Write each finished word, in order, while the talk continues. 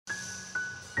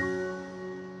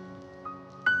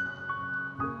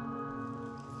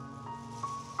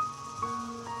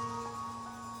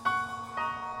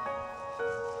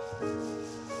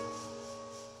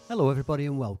Hello everybody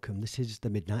and welcome. This is the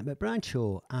Midnight McBride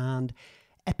Show and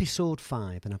episode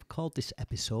 5, and I've called this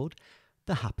episode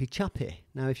the Happy Chappy.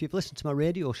 Now if you've listened to my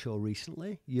radio show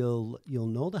recently, you'll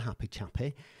know the Happy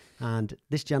Chappy, and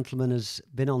this gentleman has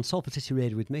been on Salford City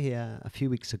Radio with me a few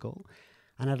weeks ago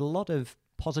and had a lot of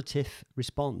positive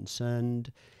response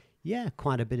and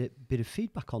quite a bit of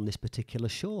feedback on this particular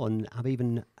show, and I've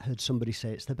even heard somebody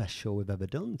say it's the best show we've ever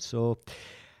done. So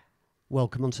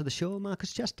welcome onto the show,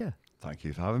 Marcus Chester. Thank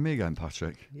you for having me again,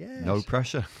 Patrick. Yes. No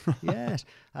pressure. Yes,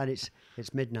 and it's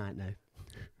midnight now.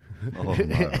 Oh,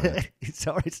 my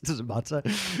Sorry, it doesn't matter.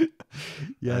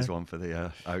 There's one for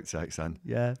the outtakes then.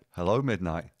 Yeah. Hello,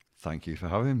 Midnight. Thank you for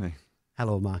having me.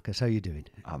 Hello, Marcus. How are you doing?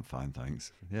 I'm fine,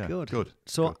 thanks. Yeah, Good.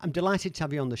 So good. I'm delighted to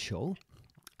have you on the show,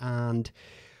 and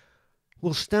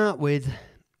we'll start with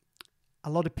a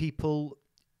lot of people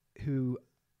who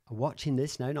are watching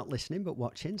this now, not listening, but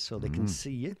watching, so they can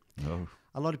see you. Oh.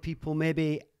 A lot of people,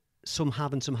 maybe some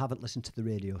have and some haven't listened to the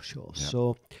radio show. Yeah.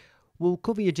 So we'll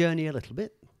cover your journey a little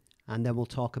bit, and then we'll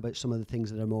talk about some of the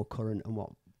things that are more current and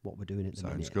what we're doing at the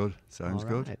minute. Sounds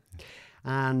good.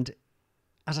 And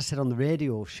as I said on the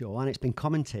radio show, and it's been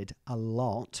commented a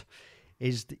lot,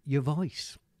 is your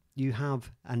voice. You have,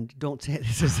 and don't take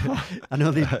this as I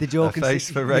know the joke. A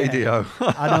face for radio.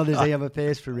 Yeah, I know they have a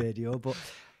face for radio, but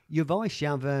your voice, you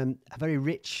have a very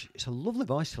rich, it's a lovely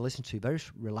voice to listen to, very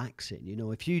relaxing. You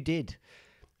know, if you did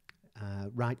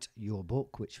write your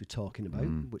book, which we're talking about,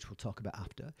 which we'll talk about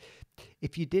after,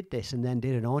 if you did this and then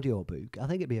did an audio book, I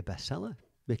think it'd be a bestseller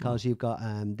because you've got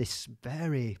this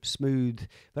very smooth,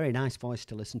 very nice voice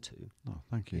to listen to. Oh,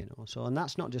 thank you. You know, so, and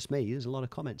that's not just me. There's a lot of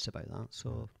comments about that.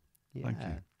 So, yeah. Thank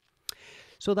you.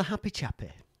 So the Happy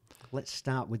Chappy. Let's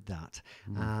start with that.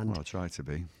 And Well, I'll try to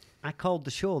be. I called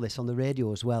the show this on the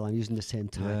radio as well. I'm using the same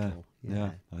title.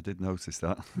 Yeah, I did notice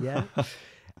that. Yeah.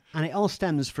 And it all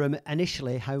stems from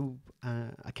initially how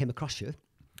I came across you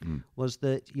was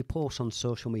that you post on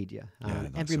social media.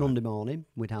 Every Monday morning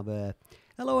we'd have a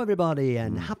hello everybody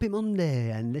and happy Monday,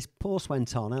 and this post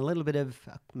went on and a little bit of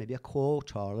maybe a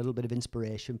quote or a little bit of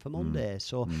inspiration for Monday.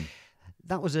 So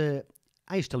that was I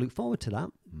used to look forward to that.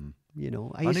 You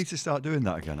know, I need to start doing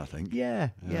that again, I think. Yeah.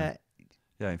 Yeah,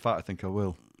 in fact, I think I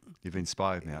will. You've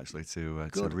inspired me, actually, to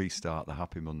restart the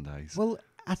Happy Mondays. Well,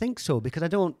 I think so, because I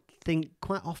don't think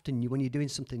quite often when you're doing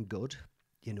something good,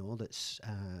 you know, that's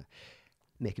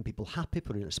making people happy,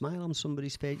 putting a smile on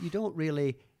somebody's face, you don't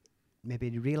really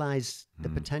maybe realise the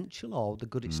potential or the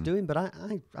good it's doing, but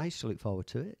I used to look forward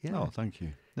to it. Yeah. Oh, thank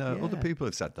you. Other people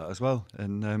have said that as well,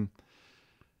 and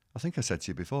I think I said to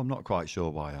you before, I'm not quite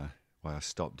sure why I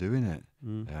stopped doing it.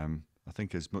 I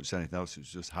think as much as anything else, it was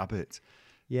just habit.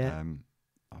 Yeah.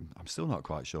 I'm still not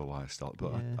quite sure why I stopped,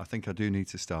 but I think I do need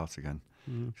to start again.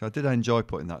 So I did enjoy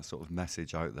putting that sort of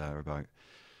message out there about,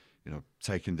 you know,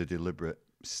 taking the deliberate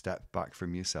step back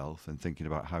from yourself and thinking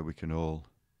about how we can all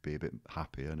be a bit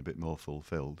happier and a bit more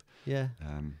fulfilled. Yeah.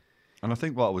 And I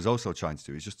think what I was also trying to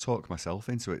do is just talk myself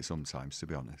into it sometimes, to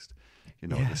be honest. You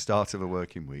know, at the start of a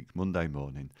working week, Monday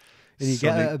morning, and you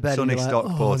get out of bed sunny and you're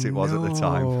Stockport it was at the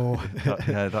time.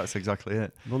 No. That's exactly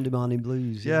it. Monday morning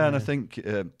blues. Yeah, and I think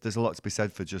there's a lot to be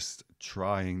said for just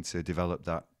trying to develop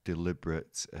that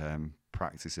deliberate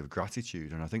practice of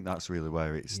gratitude, and I think that's really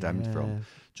where it stemmed from.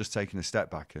 Just taking a step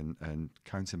back and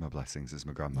counting my blessings, as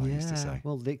my grandma used to say.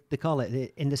 Well, they call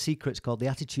it, in The Secret, it's called the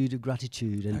attitude of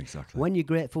gratitude. And when you're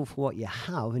grateful for what you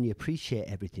have and you appreciate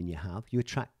everything you have, you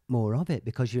attract more of it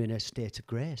because you're in a state of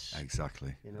grace.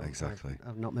 Exactly, you know, exactly.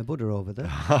 I've knocked my Buddha over there.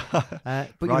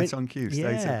 But right on cue,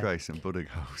 state of grace, and Buddha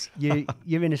goes.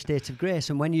 You're in a state of grace,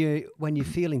 and when you're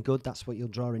feeling good, that's what you'll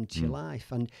draw into your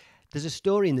life. And there's a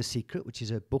story in The Secret, which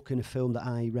is a book and a film that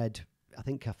I read. I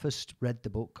think I first read the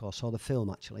book or saw the film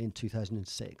actually in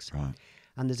 2006. Right.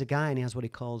 And there's a guy and he has what he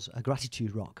calls a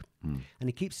gratitude rock. And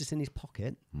he keeps this in his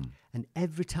pocket. And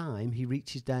every time he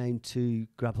reaches down to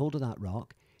grab hold of that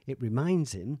rock, it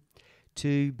reminds him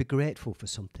to be grateful for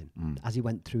something as he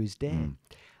went through his day.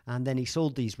 And then he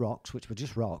sold these rocks, which were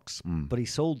just rocks, but he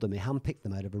sold them, he handpicked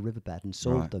them out of a riverbed and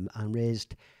sold them and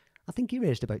raised, I think he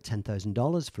raised about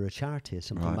 $10,000 for a charity or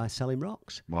something by selling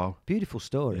rocks. Wow. Beautiful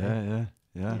story.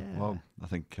 Yeah. Well, I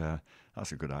think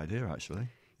that's a good idea, actually.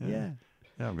 Yeah.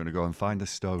 Yeah, I'm going to go and find a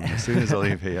stone as soon as I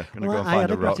leave here. I'm going to go and I find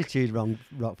had a a rock. gratitude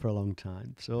rock for a long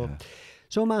time.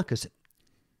 So Marcus,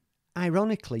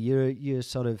 ironically, you're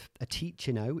sort of a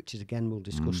teacher now, which is, again, we'll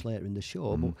discuss later in the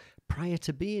show. But prior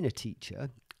to being a teacher,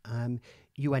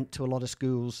 you went to a lot of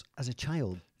schools as a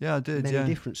child. Yeah, I did. Many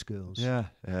different schools. Yeah,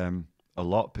 a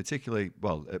lot, particularly,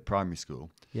 well, at primary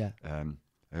school. Yeah.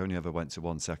 I only ever went to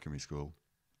one secondary school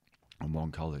and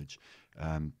one college.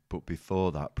 But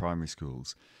before that, primary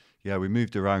schools, Yeah, we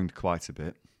moved around quite a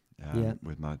bit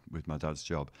with my dad's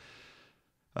job.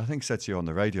 I think I said to you on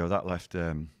the radio that left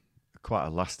quite a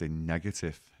lasting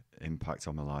negative impact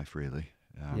on my life, really.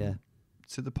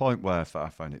 To the point where I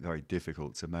found it very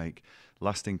difficult to make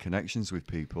lasting connections with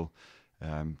people,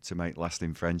 to make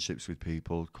lasting friendships with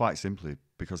people, quite simply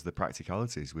because of the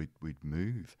practicalities. We'd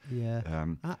move. Yeah.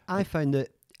 I found that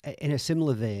in a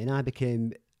similar vein, I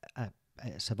became a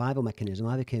survival mechanism.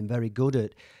 I became very good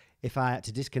at, if I had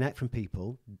to disconnect from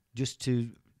people, just to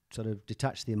sort of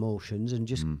detach the emotions and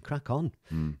just crack on.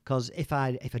 Because if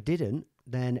I didn't,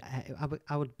 then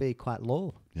I would be quite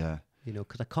low. Yeah. You know,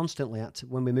 because I constantly had to,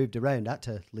 when we moved around, I had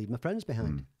to leave my friends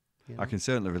behind. You know? I can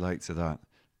certainly relate to that.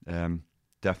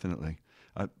 Definitely.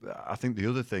 I think the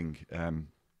other thing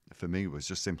for me was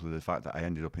just simply the fact that I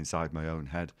ended up inside my own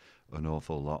head an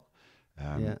awful lot.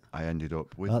 I ended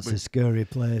up with... That's a scary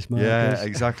place, Marcus. Yeah,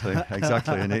 exactly.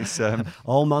 And it's...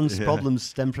 all man's problems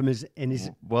stem from his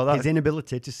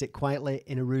inability to sit quietly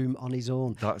in a room on his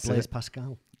own. That's Blaise it.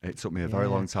 Pascal. It took me a very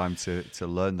long time to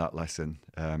learn that lesson.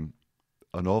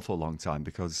 An awful long time,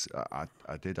 because I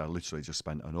literally just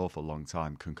spent an awful long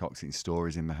time concocting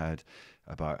stories in my head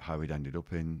about how we'd ended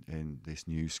up in this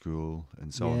new school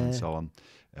and so on and so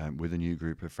on, with a new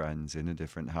group of friends in a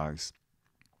different house.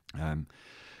 And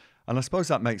I suppose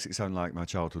that makes it sound like my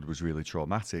childhood was really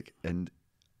traumatic. And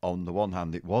on the one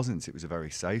hand, it wasn't. It was a very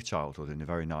safe childhood in a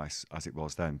very nice, as it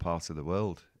was then, part of the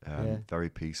world. Very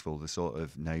peaceful, the sort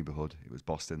of neighbourhood. It was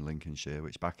Boston, Lincolnshire,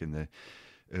 which back in the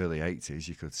early 80s,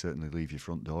 you could certainly leave your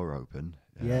front door open.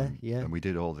 And we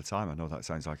did all the time. I know that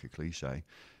sounds like a cliche,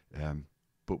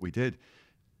 but we did.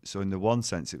 So in the one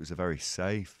sense, it was a very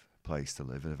safe place to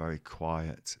live and a very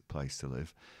quiet place to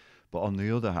live. But on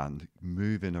the other hand,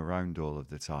 moving around all of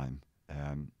the time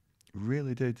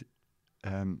really did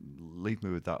leave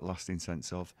me with that lasting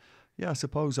sense of, I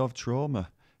suppose, of trauma.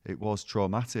 It was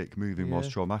traumatic. Moving was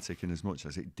traumatic in as much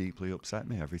as it deeply upset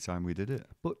me every time we did it.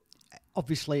 But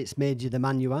obviously it's made you the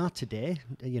man you are today,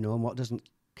 you know, and what doesn't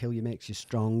kill you makes you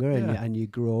stronger and you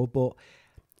grow. But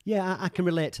I can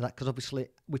relate to that, because obviously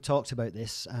we talked about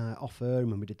this off air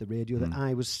when we did the radio, that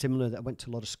I was similar, that I went to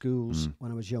a lot of schools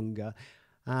when I was younger.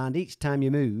 And each time you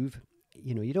move,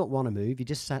 you know, you don't want to move, you're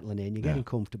just settling in, you're getting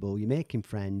comfortable, you're making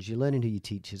friends, you're learning who your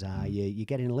teachers are, you're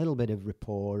getting a little bit of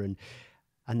rapport, and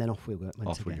then off we went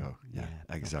Off we again. go,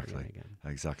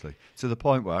 exactly. To the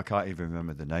point where I can't even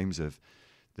remember the names of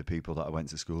the people that I went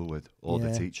to school with, or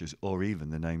the teachers, or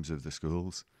even the names of the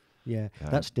schools. Yeah,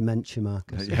 that's dementia,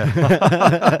 Marcus.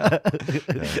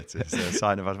 It's a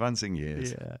sign of advancing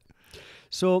years. Yeah.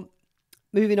 So,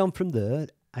 moving on from there,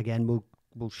 again,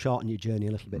 we'll shorten your journey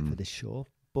a little bit for this show.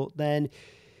 But then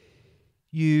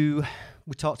we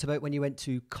talked about when you went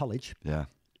to college. Yeah.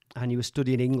 And you were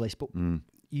studying English, but you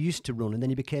used to run and then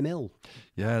you became ill.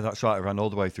 Yeah, that's right. I ran all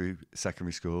the way through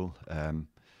secondary school.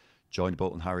 Joined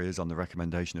Bolton Harriers on the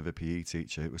recommendation of a PE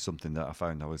teacher. It was something that I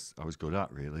found I was good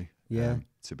at, really. Yeah.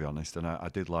 To be honest, and I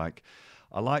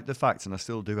like the fact, and I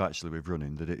still do actually with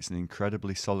running, that it's an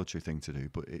incredibly solitary thing to do,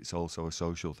 but it's also a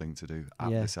social thing to do at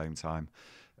the same time.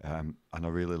 And I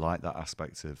really like that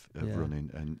aspect of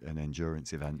running and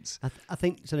endurance events. I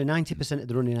think sort of 90% of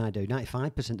the running I do,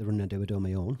 95% of the running I do on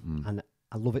my own, and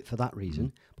I love it for that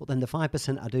reason. But then the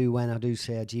 5% I do when I do,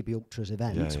 say, a GB Ultras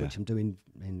event, which I'm doing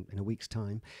in a week's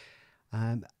time,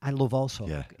 I love also.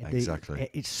 Yeah, exactly.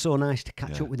 It's so nice to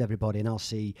catch up with everybody, and I'll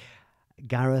see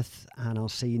Gareth and I'll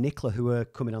see Nicola, who are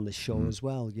coming on this show as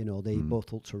well. You know, they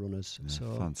both ultra runners. Yeah,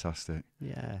 so fantastic.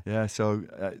 Yeah. So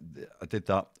I did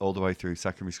that all the way through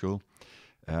secondary school,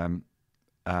 and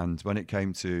when it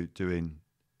came to doing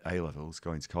A levels,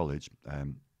 going to college,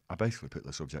 I basically picked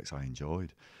the subjects I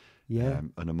enjoyed. Yeah.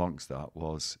 And amongst that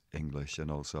was English and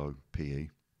also PE.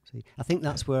 See, I think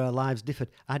that's where our lives differed.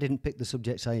 I didn't pick the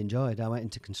subjects I enjoyed. I went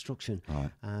into construction,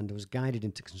 and I was guided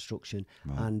into construction,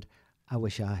 and I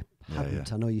wish I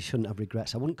hadn't. I know you shouldn't have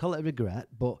regrets. I wouldn't call it a regret,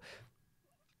 but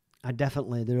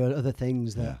there are other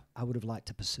things that I would have liked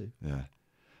to pursue.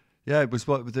 Yeah, it was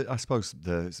I suppose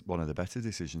one of the better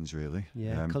decisions, really.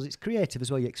 Yeah, because it's creative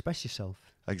as well. You express yourself.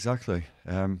 Exactly.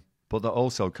 But that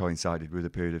also coincided with a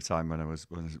period of time when I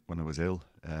was ill.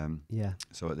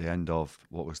 So at the end of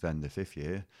what was then the 5th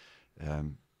year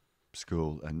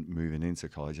school and moving into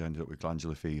college, I ended up with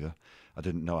glandular fever. I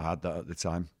didn't know I had that at the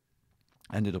time.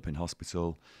 Ended up in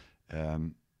hospital.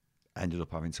 Ended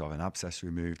up having to have an abscess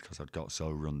removed because I'd got so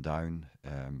run down.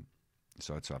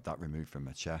 So I had to have that removed from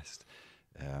my chest.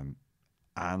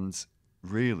 And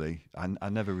really, I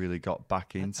never really got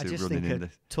back into running in the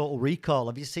Total Recall.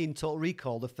 Have you seen Total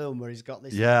Recall, the film where he's got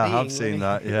this? Yeah, I have seen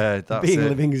that. Yeah, that's being it.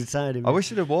 living inside him. I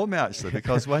wish you'd have warned me actually,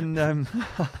 because when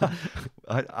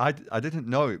I didn't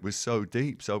know it was so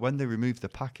deep. So when they removed the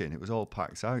packing, it was all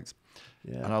packed out.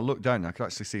 Yeah. And I looked down and I could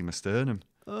actually see my sternum.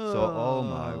 Oh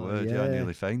my word, I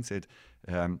nearly fainted.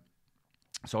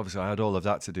 So obviously I had all of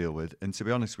that to deal with. And to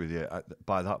be honest with you,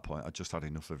 by that point, I just had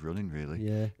enough of running, really.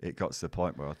 Yeah. It got to the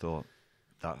point where I thought,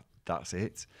 that's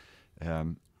it.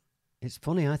 It's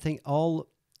funny, I think all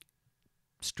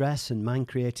stress and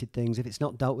mind-created things, if it's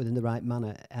not dealt with in the right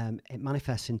manner, it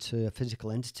manifests into a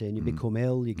physical entity, and you become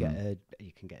ill. You get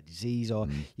you can get a disease, or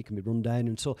you can be run down,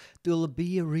 and so there'll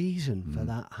be a reason for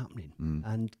that happening,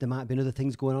 and there might be other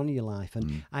things going on in your life.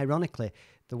 And ironically,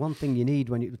 the one thing you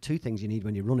need two things you need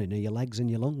when you're running are your legs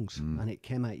and your lungs, and it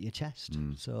came out your chest.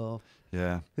 So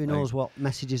who knows what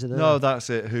messages are there? No, that's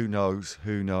it. Who knows?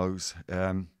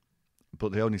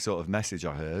 But the only sort of message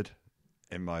I heard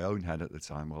in my own head at the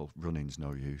time, well, running's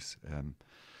no use.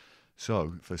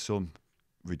 So for some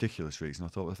ridiculous reason, I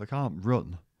thought, well, if I can't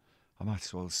run, I might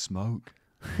as well smoke.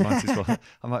 I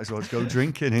might as well go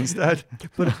drinking instead.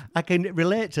 But I can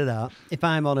relate to that. If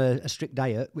I'm on a strict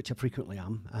diet, which I frequently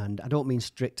am, and I don't mean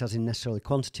strict as in necessarily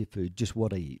quantity of food, just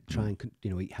what I eat, try and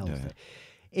eat healthy. Yeah.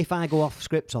 If I go off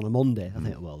script on a Monday, I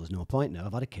think, well, there's no point now.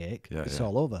 I've had a cake. It's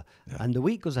all over. Yeah. And the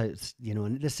week goes out,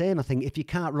 and the same. I think if you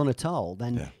can't run at all,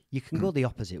 then you can go the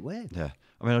opposite way. Yeah.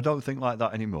 I mean, I don't think like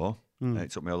that anymore.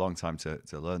 It took me a long time to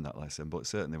learn that lesson. But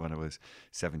certainly when I was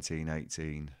 17,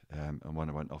 18, and when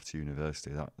I went off to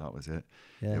university, that was it.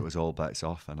 Yeah. It was all bets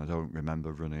off. And I don't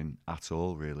remember running at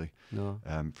all, really,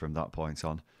 from that point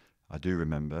on. I do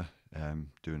remember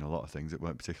doing a lot of things that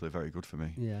weren't particularly very good for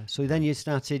me. Yeah. So then you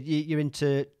started. You're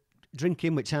into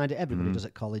drinking, which everybody does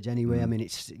at college anyway. I mean,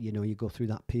 it's you go through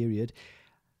that period,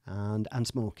 and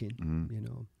smoking.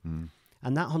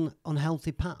 And that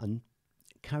unhealthy pattern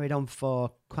carried on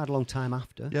for quite a long time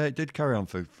after. Yeah, it did carry on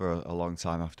for a long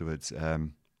time afterwards.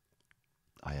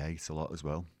 I ate a lot as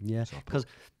well. Yeah, because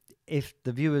if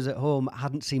the viewers at home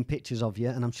hadn't seen pictures of you,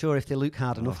 and I'm sure if they look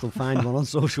hard enough, they'll find one on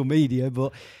social media,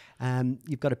 but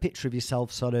you've got a picture of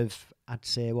yourself sort of, I'd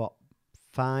say,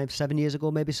 5-7 years ago,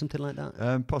 maybe something like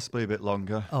that? Possibly a bit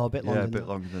longer. Oh, a bit longer. Yeah, a bit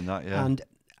longer than that, yeah.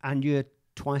 And you're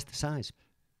twice the size.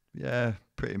 Yeah,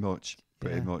 pretty much.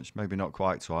 Pretty much, maybe not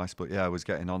quite twice, but I was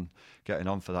getting on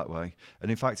for that way. And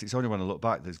in fact, it's only when I look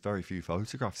back, there's very few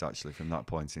photographs actually from that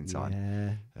point in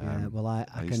time. Yeah. Well, I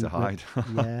used to hide.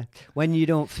 When you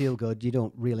don't feel good, you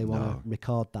don't really want to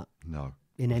record that. No.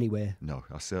 In any way. No,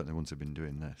 I certainly wouldn't have been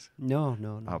doing this. No.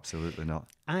 Absolutely not.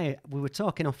 We were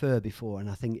talking off air before, and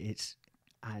I think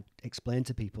I explained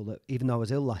to people that even though I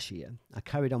was ill last year, I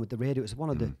carried on with the radio. It was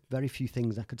one of the very few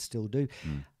things I could still do.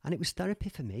 And it was therapy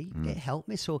for me. It helped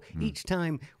me. So each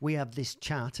time we have this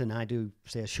chat, and I do,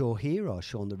 say, a show here or a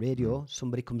show on the radio,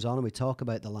 somebody comes on and we talk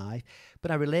about their life, but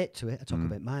I relate to it. I talk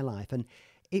about my life. And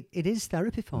it is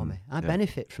therapy for me. I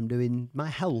benefit from doing my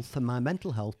health, and my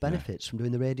mental health benefits from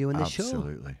doing the radio and the show.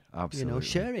 Absolutely.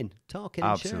 Sharing, talking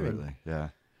and sharing. Absolutely, yeah.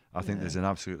 I think there's an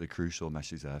absolutely crucial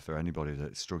message there for anybody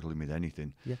that's struggling with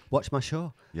anything. Yeah, watch my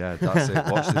show. Yeah, that's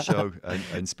it. Watch the show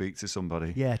and speak to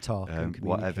somebody. Yeah, talk.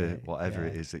 Whatever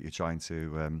it is that you're trying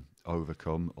to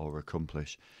overcome or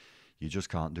accomplish, you just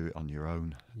can't do it on your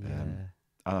own. And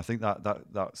I think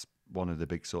that's one of the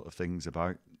big sort of things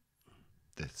about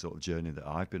the sort of journey that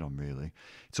I've been on. Really,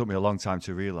 it took me a long time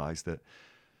to realise that,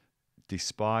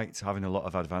 despite having a lot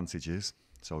of advantages.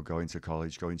 So going to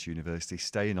college, going to university,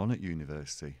 staying on at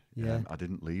university. I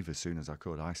didn't leave as soon as I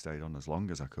could. I stayed on as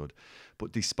long as I could.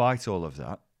 But despite all of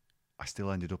that, I still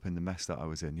ended up in the mess that I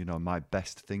was in. My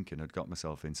best thinking had got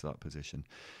myself into that position.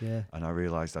 Yeah. And I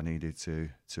realised I needed to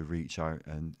reach out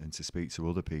and to speak to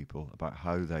other people about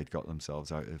how they'd got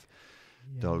themselves out of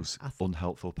those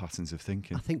unhelpful patterns of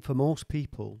thinking. I think for most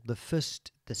people, the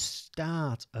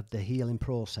start of the healing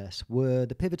process, where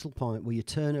the pivotal point where you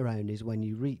turn around, is when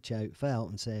you reach out for help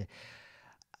and say,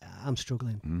 I'm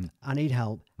struggling, I need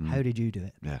help. How did you do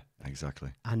it? Yeah,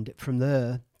 exactly. And from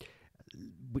there,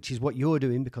 which is what you're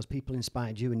doing, because people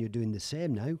inspired you, and you're doing the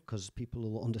same now, because people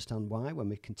will understand why when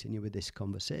we continue with this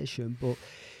conversation. But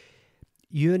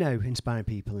you're now inspiring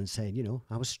people and saying,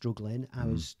 I was struggling, I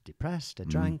was depressed, I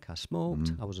drank, I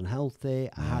smoked, I was unhealthy,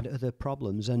 I had other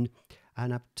problems, and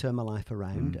I've turned my life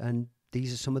around, and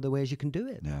these are some of the ways you can do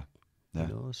it. Yeah.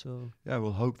 Yeah,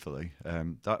 well, hopefully.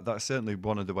 That's certainly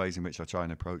one of the ways in which I try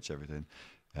and approach everything.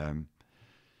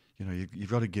 You've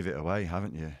got to give it away,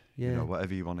 haven't you? Yeah.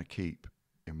 Whatever you want to keep,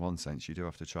 in one sense, you do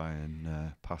have to try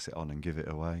and pass it on and give it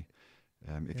away.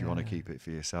 if you want to keep it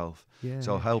for yourself. Yeah.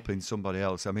 So helping somebody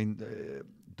else. I mean,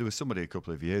 there was somebody a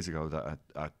couple of years ago that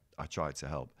I tried to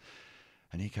help,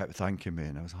 and he kept thanking me,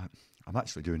 and I was like, I'm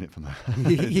actually doing it for my...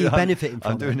 You're benefiting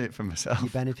from it. I'm doing it for myself. You're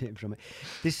benefiting from it.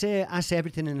 They say, I say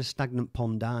everything in a stagnant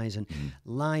pond dies, and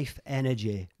life,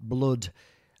 energy, blood,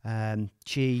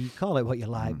 chi, call it what you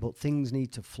like, but things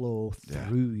need to flow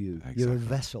through you. Exactly. You're a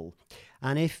vessel.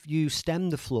 And if you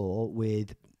stem the flow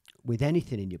with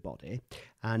anything in your body,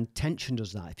 and tension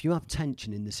does that. If you have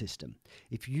tension in the system,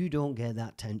 if you don't get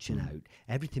that tension out,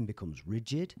 everything becomes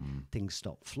rigid, things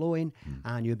stop flowing,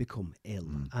 and you become ill.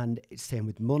 And it's the same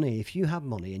with money. If you have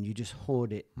money and you just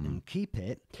hoard it and keep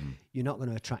it, you're not going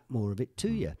to attract more of it to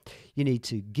you. You need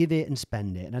to give it and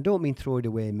spend it. And I don't mean throw it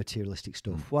away in materialistic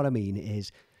stuff. What I mean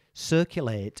is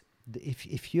circulate.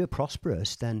 If you're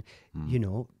prosperous, then, you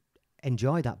know,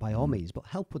 enjoy that by all means, but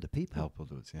help other people. Help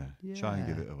others, yeah. Try and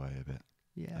give it away a bit.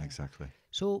 Yeah. Exactly.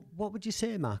 So what would you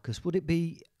say, Marcus? Would it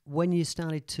be when you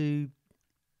started to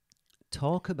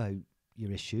talk about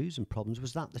your issues and problems,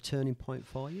 was that the turning point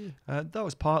for you? That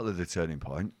was partly the turning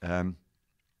point.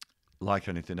 Like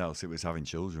anything else, it was having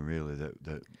children really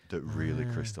that really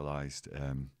crystallised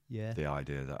the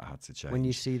idea that I had to change. When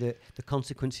you see that the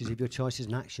consequences of your choices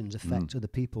and actions affect other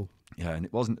people. Yeah, and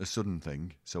it wasn't a sudden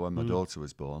thing. So when my daughter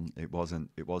was born, it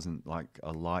wasn't like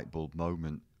a light bulb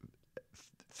moment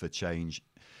for change.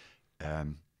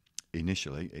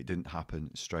 Initially, it didn't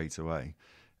happen straight away,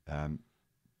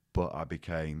 but I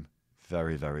became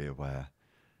very, very aware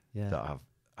that I've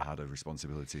had a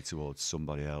responsibility towards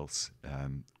somebody else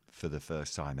for the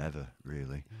first time ever,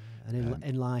 really. And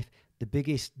in life,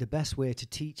 the best way to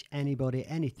teach anybody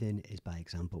anything is by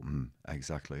example.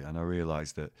 Exactly, and I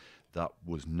realised that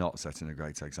was not setting a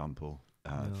great example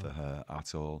for her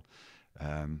at all.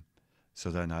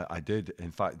 So then I did,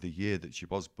 in fact, the year that she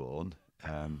was born,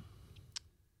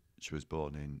 she was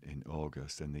born in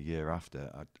August, and the year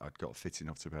after I'd got fit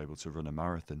enough to be able to run a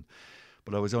marathon.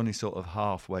 But I was only sort of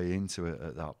halfway into it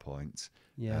at that point.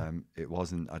 Yeah.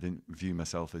 I didn't view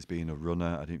myself as being a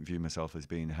runner. I didn't view myself as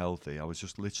being healthy. I was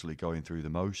just literally going through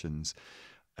the motions.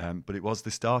 But it was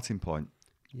the starting point.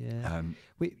 Yeah.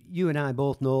 You and I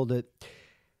both know that,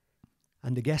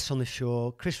 and the guests on the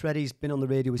show, Chris Reddy's been on the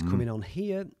radio, he's coming on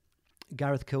here.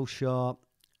 Gareth Kilshaw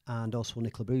and also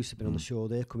Nicola Bruce have been on the show.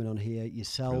 They're coming on here.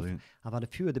 Yourself. Brilliant. I've had a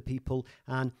few other people,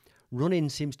 and running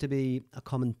seems to be a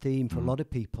common theme for a lot of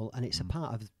people, and it's a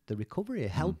part of the recovery,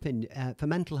 helping for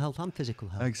mental health and physical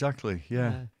health. Exactly,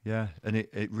 yeah. And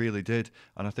it really did.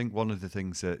 And I think one of the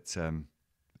things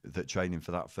that training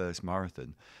for that first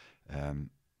marathon,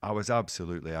 I was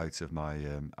absolutely out of my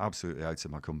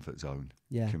comfort zone,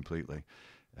 completely.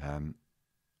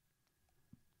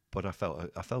 But I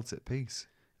felt at peace.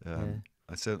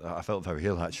 I felt very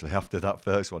ill actually after that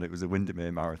first one. It was a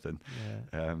Windermere Marathon.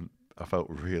 I felt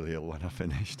really ill when I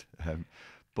finished,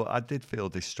 but I did feel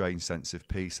this strange sense of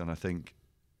peace, and I think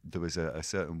there was a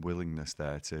certain willingness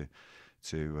there to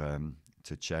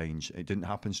change. It didn't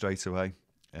happen straight away.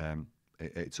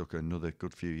 It took another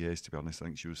good few years, to be honest. I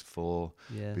think she was 4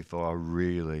 before I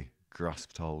really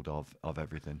grasped hold of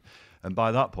everything, and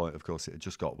by that point, of course, it had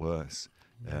just got worse.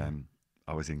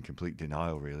 I was in complete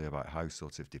denial, really, about how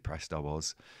sort of depressed I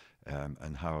was.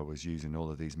 And how I was using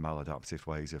all of these maladaptive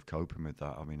ways of coping with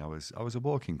that. I mean, I was a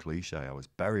walking cliche. I was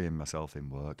burying myself in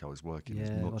work. I was working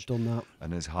as much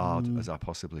and as hard as I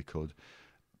possibly could,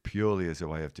 purely as a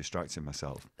way of distracting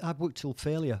myself. I've worked till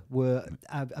failure, where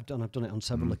I've done it on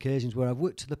several occasions, where I've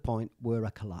worked to the point where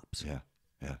I collapse. Yeah.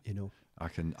 You know, I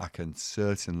can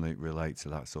certainly relate to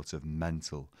that sort of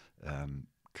mental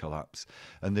collapse.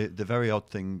 And the very odd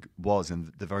thing was,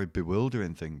 and the very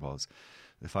bewildering thing was,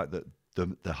 the fact that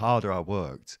the harder I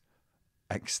worked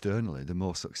externally, the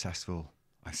more successful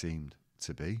I seemed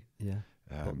to be. Yeah.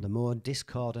 But the more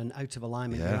discord and out of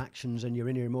alignment your actions and your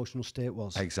inner emotional state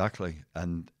was. Exactly.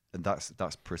 And that's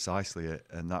precisely it.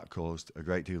 And that caused a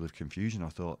great deal of confusion. I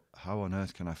thought, how on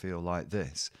earth can I feel like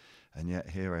this? And yet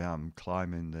here I am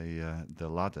climbing the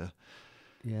ladder.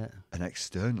 Yeah. And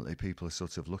externally, people are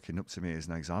sort of looking up to me as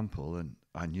an example, and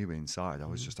I knew inside I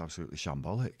was just absolutely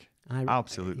shambolic.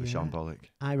 Absolutely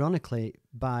shambolic. Ironically,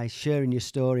 by sharing your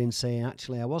story and saying,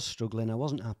 actually, I was struggling, I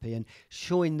wasn't happy, and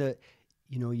showing that,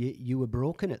 you know, you were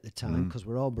broken at the time, because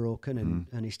we're all broken,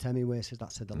 and his Hemingway says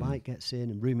that's where the light gets in,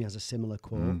 and Rumi has a similar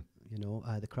quote, you know,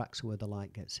 the cracks are where the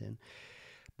light gets in.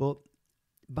 But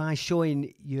by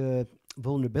showing your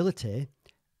vulnerability,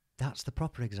 that's the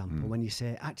proper example when you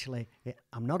say, actually,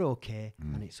 I'm not okay,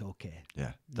 and it's okay.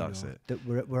 Yeah, that's it. That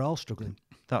we're all struggling.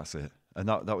 That's it. And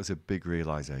that was a big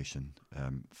realisation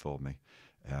for me.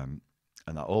 And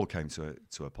that all came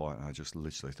to a point, and I just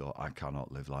literally thought, I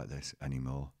cannot live like this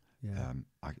anymore. Yeah.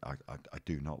 I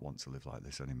do not want to live like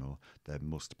this anymore. There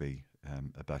must be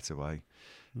a better way.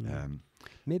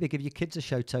 Maybe give your kids a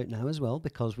shout out now as well,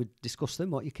 because we discussed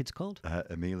them. What are your kids called?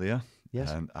 Amelia,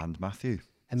 yes, and Matthew.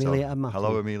 Amelia and Matthew.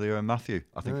 Hello, Amelia and Matthew.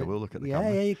 I think I will look at the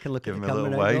camera. Yeah, you can look Give at the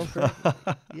them camera. a little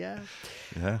wave. Yeah.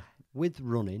 Yeah. With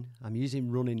running, I'm using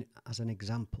running as an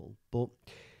example, but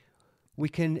we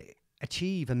can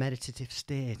achieve a meditative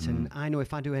state. And I know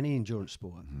if I do any endurance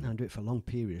sport, and I do it for a long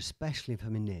period, especially if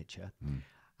I'm in nature,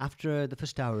 after the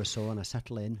first hour or so and I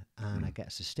settle in and I get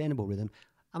a sustainable rhythm,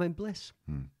 I'm in bliss.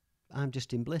 I'm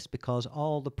just in bliss because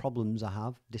all the problems I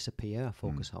have disappear. I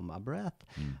focus on my breath.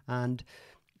 And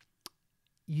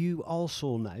you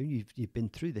also now, you've been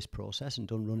through this process and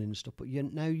done running and stuff, but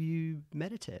now you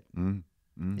meditate.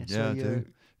 Yeah, I do.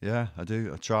 Yeah, I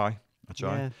do. I try.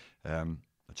 Yeah.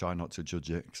 I try not to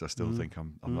judge it because I still think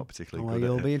I'm not particularly Oh, good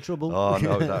you'll at it. be in trouble. Oh,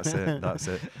 no, that's it. That's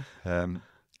it.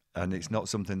 And it's not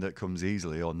something that comes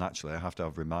easily or naturally. I have to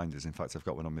have reminders. In fact, I've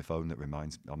got one on my phone that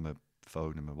on my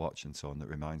phone and my watch and so on that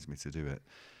reminds me to do it.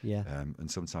 Yeah.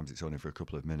 And sometimes it's only for a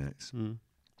couple of minutes.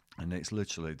 And it's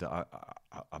literally that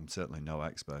I'm certainly no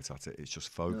expert at it. It's just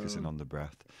focusing on the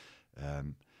breath.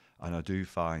 And I do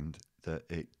find that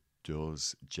it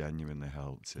does genuinely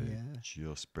help to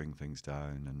just bring things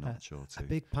down and not short. A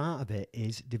big part of it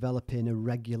is developing a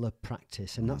regular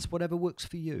practice, and that's whatever works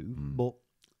for you. But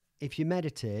if you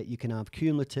meditate, you can have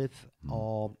cumulative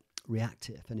or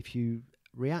reactive. And if you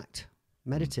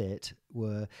meditate,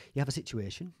 where you have a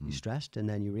situation, you're stressed, and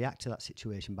then you react to that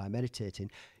situation by meditating,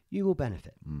 you will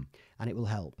benefit and it will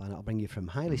help. And it'll bring you from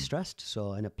highly stressed,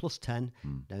 so in a +10,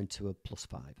 down to a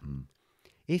 +5.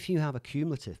 If you have a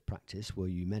cumulative practice where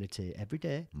you meditate every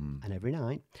day and every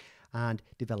night and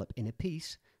develop inner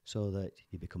peace so that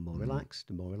you become more relaxed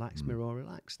and more relaxed, more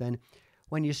relaxed, then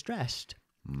when you're stressed,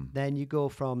 then you go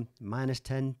from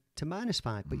 -10 to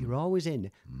 -5, but you're always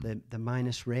in the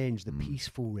minus range, the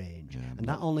peaceful range. And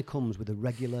that only comes with a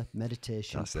regular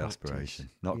meditation That's practice. the aspiration.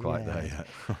 Not quite there yet.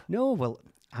 No, well,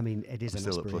 I mean, it is I'm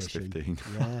an still aspiration. at +15.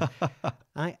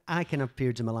 Yeah. I can have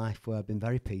periods in my life where I've been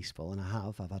very peaceful, and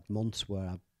I've had months where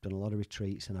I've done a lot of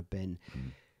retreats and I've been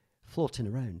floating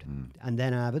around. And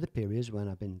then I have other periods when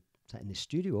I've been setting this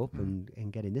studio up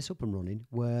and getting this up and running,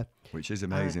 Which is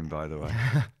amazing, by the way.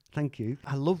 Thank you.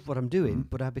 I love what I'm doing,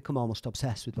 but I've become almost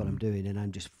obsessed with what I'm doing, and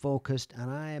I'm just focused and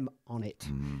I am on it,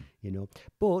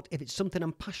 But if it's something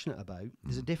I'm passionate about,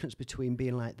 there's a difference between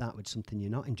being like that with something you're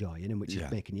not enjoying and which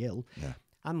is making you ill. Yeah.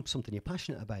 I'm something you're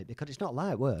passionate about because it's not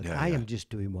like work. Yeah, I am just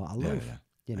doing what I love,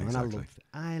 Exactly. and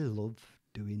I love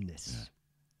doing this. Yeah.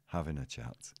 Having a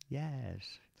chat.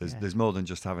 Yes. There's more than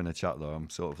just having a chat, though. I'm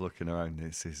sort of looking around.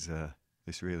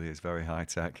 This really is very high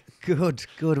tech. Good.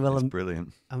 Well, it's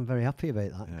brilliant. I'm very happy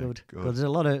about that. Yeah, good. good. There's a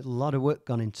lot of work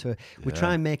gone into it. We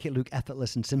try and make it look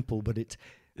effortless and simple, but it's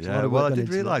a lot of well, work I gone did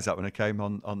into realise that when I came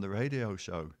on the radio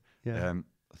show. Yeah.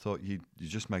 I thought you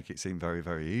just make it seem very,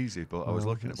 very easy, but I was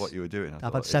looking at what you were doing.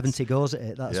 I've had 70 goes at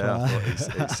it, that's why. I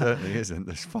thought it certainly isn't.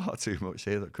 There's far too much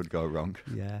here that could go wrong.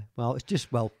 Yeah, well, it's just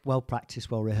well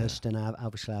practiced, well rehearsed, and I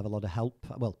obviously have a lot of help.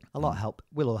 Well, a lot of help.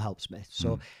 Willow helps me.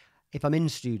 So if I'm in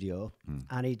studio,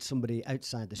 I need somebody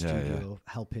outside the studio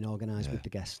helping organise with the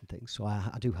guests and things. So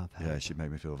I do have help. Yeah, she made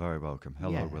me feel very welcome.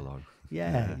 Hello, Willow.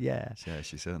 Yeah. Yeah,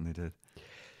 she certainly did.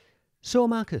 So,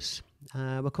 Marcus,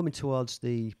 we're coming towards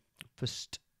the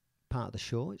first part of the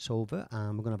show. It's over,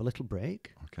 and we're going to have a little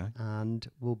break. Okay. And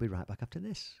we'll be right back after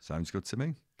this. Sounds good to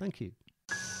me. Thank you.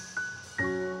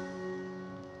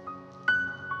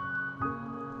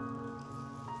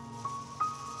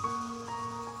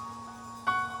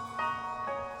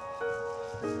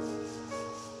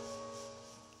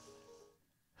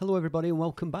 Hello, everybody, and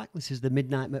welcome back. This is the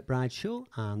Midnight McBride Show,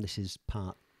 and this is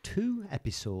part 2,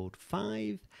 episode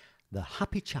 5, the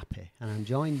Happy Chappy, and I'm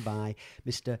joined by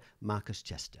Mr. Marcus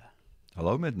Chester.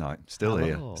 Hello, Midnight. Still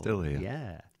here.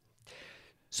 Yeah.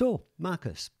 So,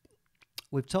 Marcus,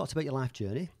 we've talked about your life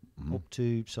journey up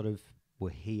to sort of we're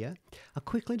here. I'll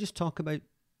quickly just talk about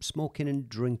smoking and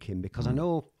drinking because I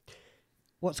know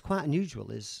what's quite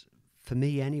unusual is, for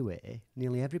me anyway,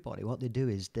 nearly everybody, what they do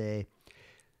is they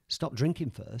stop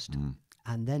drinking first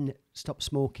and then stop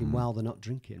smoking while they're not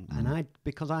drinking. And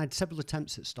because I had several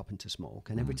attempts at stopping to smoke,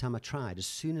 and every time I tried, as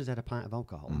soon as I had a pint of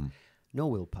alcohol, no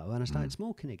willpower, and I started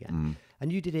smoking again.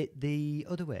 And you did it the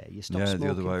other way. You stopped smoking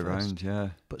the other way first,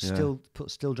 around. but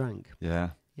still drank.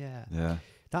 Yeah.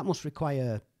 That must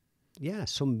require,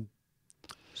 some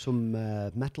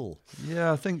metal.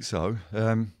 Yeah, I think so.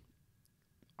 I'm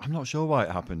not sure why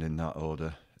it happened in that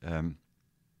order.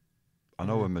 I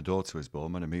know when my daughter was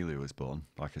born, when Amelia was born,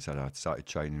 like I said, I started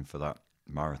training for that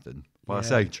marathon. Well, I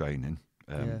say training.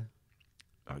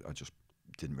 I just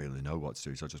didn't really know what to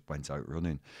do, so I just went out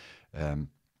running. And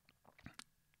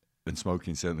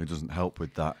smoking certainly doesn't help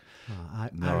with that. I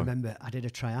remember I did a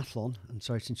triathlon. I'm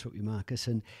sorry to interrupt you, Marcus.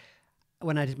 And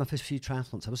when I did my first few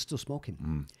triathlons, I was still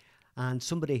smoking. And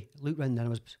somebody looked round and I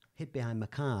was hid behind my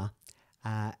car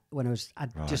when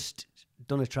I'd just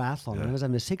done a triathlon and I was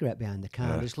having a cigarette behind the car.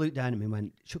 And they just looked down at me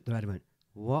and shook their head and went,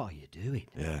 "What are you doing?"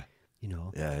 Yeah. You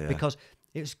know? Yeah. Because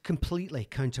it was completely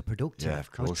counterproductive. Yeah,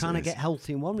 of course I was trying to get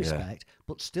healthy in one respect,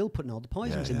 but still putting all the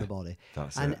poisons in my body.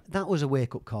 That was a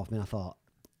wake-up call for me. I thought,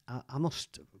 I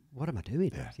must... What am I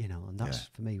doing? Yeah. You know, and that's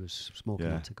for me was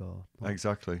smoking had to go. But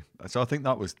exactly. So I think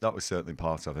that was certainly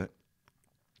part of it.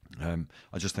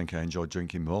 I just think I enjoyed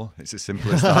drinking more. It's as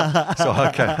simple as that. So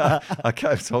I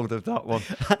kept hold of that one.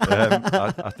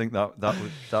 I think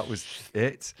that was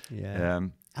it. Yeah.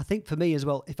 I think for me as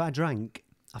well, if I drank,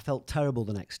 I felt terrible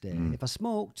the next day. If I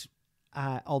smoked,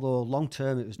 although long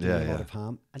term it was doing a lot of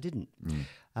harm, I didn't.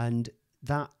 And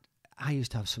that I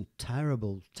used to have some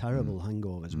terrible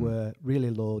hangovers. Were really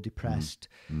low, depressed,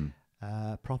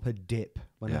 proper dip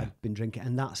when I'd been drinking,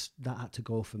 and that had to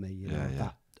go for me. You know,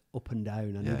 that up and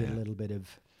down. I needed a little bit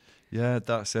of. Yeah,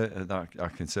 that's it. I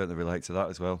can certainly relate to that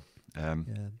as well.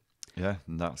 And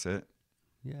that's it.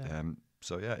 Yeah.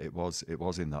 So yeah, it was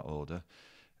in that order.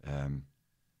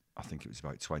 I think it was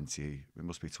about 20. It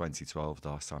must be 2012 the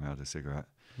last time I had a cigarette.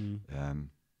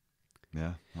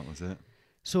 Yeah, that was it.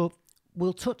 So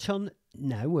we'll touch on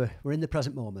now. We're in the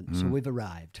present moment, so we've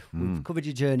arrived. We've covered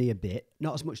your journey a bit.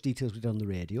 Not as much detail as we've done on the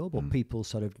radio, but people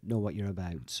sort of know what you're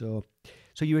about. So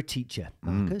you're a teacher,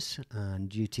 Marcus,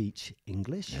 and you teach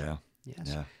English. Yeah. Yes.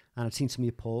 Yeah. And I've seen some of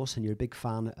your posts, and you're a big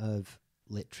fan of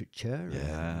literature.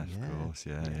 Yeah, of course.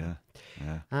 Yeah.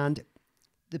 And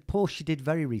the post you did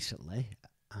very recently,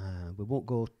 we won't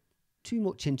go too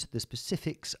much into the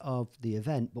specifics of the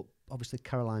event, but obviously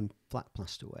Caroline Flack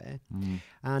passed away.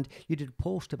 And you did a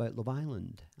post about Love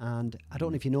Island. And I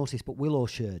don't know if you noticed, but Willow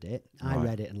shared it. I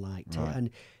read it and liked it. And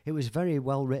it was very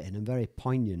well written and very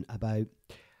poignant about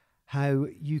how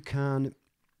you can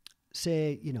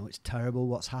say, you know, it's terrible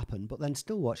what's happened, but then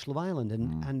still watch Love Island.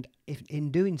 And if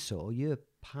in doing so, you're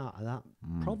part of that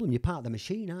problem. You're part of the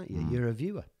machine, aren't you? You're a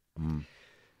viewer.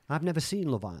 I've never seen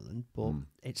Love Island, but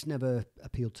it's never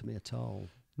appealed to me at all.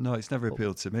 No, it's never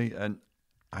appealed to me. And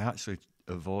I actually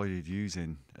avoided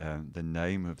using the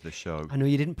name of the show. I know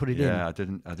you didn't put it in. Yeah, I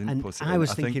didn't put it in. I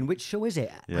was thinking, which show is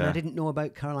it? Yeah. And I didn't know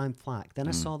about Caroline Flack. Then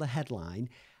I saw the headline,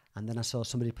 and then I saw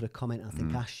somebody put a comment, I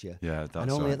think asked you. Yeah, that's and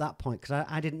only at that point, because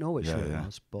I didn't know which show it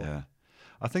was. But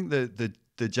I think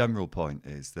the general point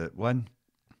is that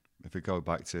if we go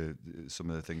back to some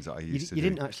of the things that I used to do. You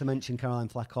didn't actually mention Caroline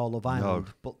Flack or Love Island,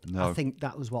 but I think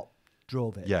that was what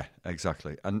drove it. Yeah,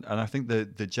 exactly. And I think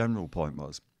the general point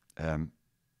was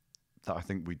that I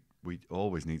think we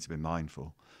always need to be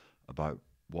mindful about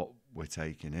what we're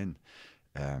taking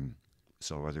in.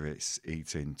 So whether it's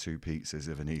eating 2 pizzas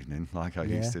of an evening, like I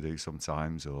used to do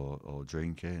sometimes, or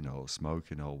drinking or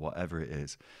smoking or whatever it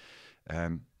is.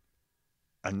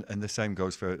 And the same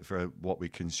goes for what we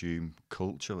consume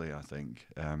culturally, I think.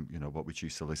 You know, what we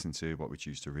choose to listen to, what we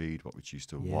choose to read, what we choose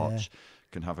to watch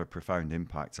can have a profound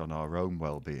impact on our own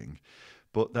well-being.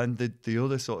 But then the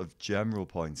other sort of general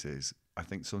point is, I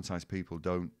think sometimes people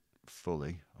don't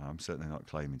fully, I'm certainly not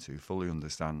claiming to, fully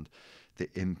understand the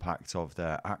impact of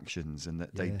their actions, and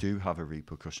that they do have a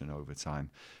repercussion over time.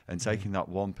 And taking that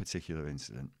one particular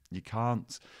incident, you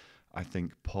can't, I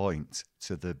think, point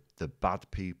to the bad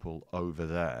people over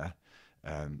there.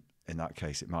 In that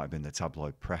case, it might have been the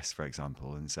tabloid press, for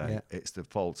example, and say it's the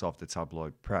fault of the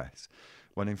tabloid press,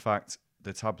 when in fact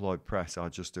the tabloid press are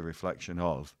just a reflection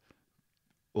of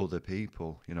other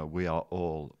people. You know, we are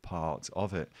all part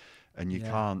of it, and you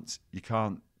can't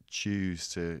choose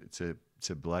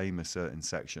to blame a certain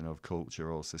section of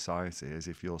culture or society as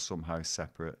if you're somehow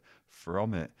separate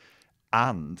from it,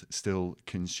 and still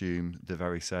consume the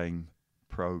very same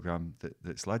program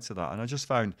that's led to that. And I just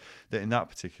found that in that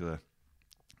particular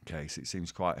case, it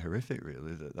seems quite horrific,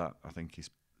 really, that I think is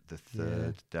the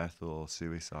third death or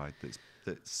suicide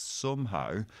that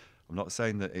somehow, I'm not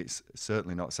saying that it's,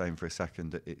 certainly not saying for a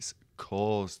second that it's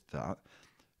caused that,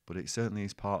 but it certainly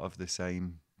is part of the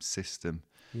same system.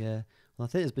 Yeah. Well, I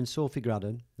think there's been Sophie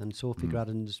Graddon and Sophie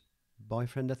Graddon's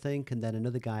boyfriend, I think, and then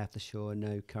another guy off the show, and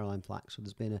now Caroline Flack. So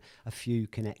there's been a few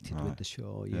connected with the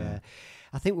show. Yeah.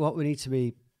 I think what we need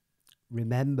to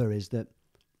remember is that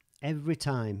every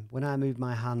time when I move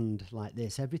my hand like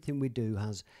this, everything we do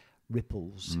has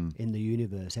ripples in the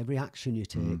universe. Every action you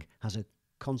take has a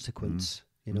consequence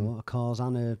you know, a cause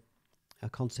and a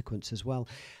consequence as well.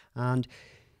 And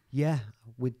yeah,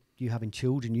 with you having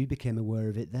children, you became aware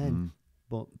of it then.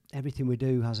 But everything we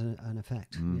do has an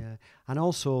effect. Yeah. And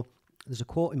also, there's a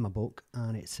quote in my book,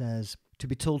 and it says, "To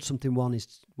be told something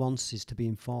once is to be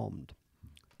informed.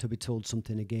 To be told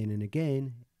something again and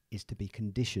again is to be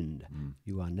conditioned.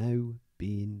 You are now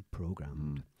being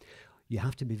programmed." You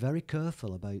have to be very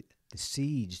careful about the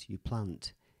seeds you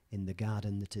plant in the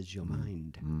garden that is your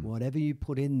mind. Whatever you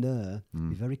put in there,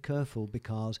 be very careful,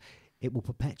 because it will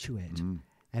perpetuate.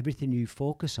 Everything you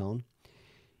focus on,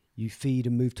 you feed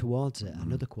and move towards it.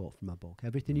 Another quote from my book.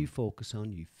 Everything you focus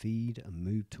on, you feed and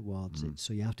move towards it.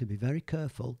 So you have to be very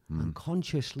careful and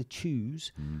consciously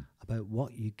choose about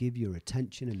what you give your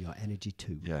attention and your energy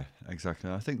to. Yeah,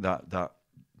 exactly. I think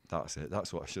that's it.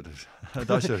 That's what I should have.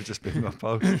 That should have just been my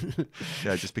post.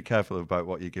 Yeah, just be careful about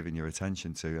what you're giving your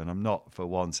attention to. And I'm not for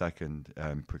 1 second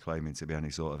proclaiming to be any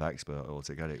sort of expert or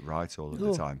to get it right all of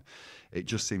the time. It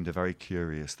just seemed a very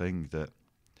curious thing that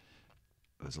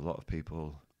there's a lot of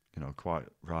people, you know, quite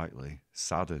rightly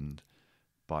saddened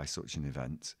by such an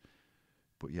event,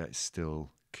 but yet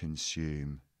still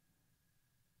consume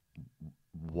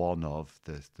one of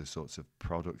the sorts of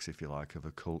products, if you like, of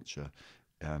a culture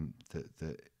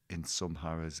that in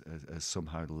somehow has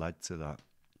somehow led to that.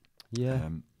 Yeah.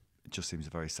 It just seems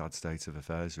a very sad state of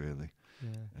affairs, really.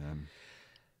 Yeah.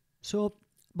 So,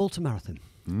 Bolton Marathon.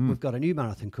 We've got a new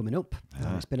marathon coming up.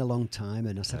 It's been a long time,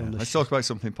 and I said on the let's talk about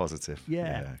something positive.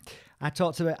 Yeah. I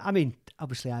talked about, I mean,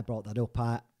 obviously I brought that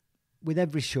up. With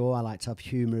every show, I like to have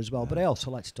humour as well, but I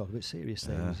also like to talk about serious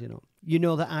things, you know. You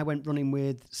know that I went running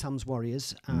with Sam's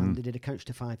Warriors, and they did a Couch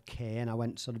to 5K, and I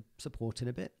went sort of supporting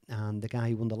a bit. And the guy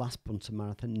who won the last Bolton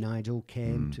Marathon, Nigel,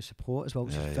 came to support as well,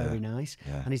 which is very nice.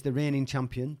 Yeah. And he's the reigning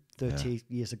champion 30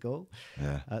 years ago,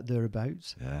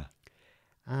 thereabouts. Yeah.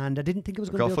 And I didn't think I was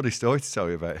I've going to got a funny story to tell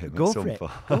you about him. Go for it.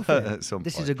 At some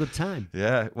this point. Is a good time.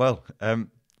 Yeah. Well,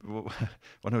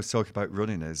 when I was talking about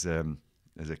running as a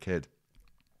kid,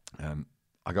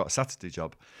 I got a Saturday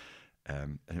job,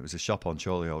 and it was a shop on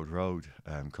Chorley Old Road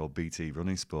called BT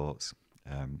Running Sports.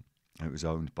 And it was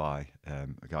owned by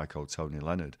a guy called Tony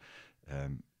Leonard,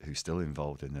 who's still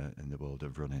involved in the world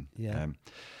of running. Yeah.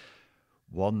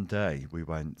 One day we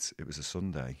went. It was a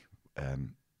Sunday.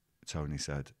 Tony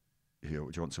said, "Do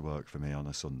you want to work for me on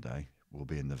a Sunday? We'll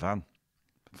be in the van."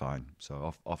 Fine.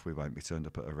 So off we went. We turned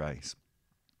up at a race.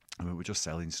 And we were just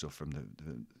selling stuff from the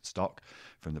stock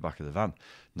from the back of the van.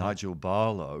 Nigel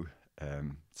Barlow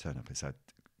turned up and said,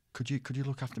 "Could you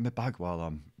look after my bag while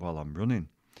I'm running?"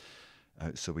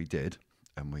 So we did,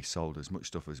 and we sold as much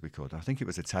stuff as we could. I think it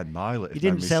was a 10-mile. You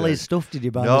didn't sell his stuff, did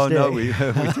you? No, we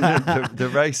didn't.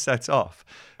 The race set off,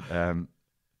 and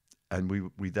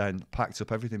we then packed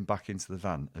up everything back into the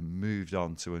van and moved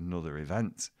on to another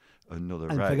event, another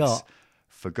race.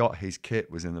 Forgot his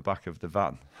kit was in the back of the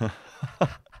van.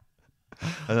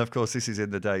 And of course, this is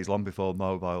in the days long before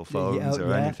mobile phones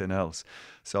or anything else.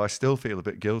 So I still feel a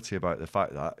bit guilty about the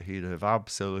fact that he'd have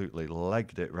absolutely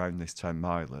legged it round this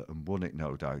 10-miler and won it,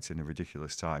 no doubt, in a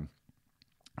ridiculous time.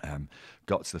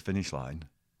 Got to the finish line,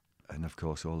 and of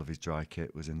course, all of his dry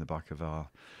kit was in the back of our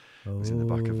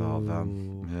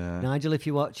van. Yeah. Nigel, if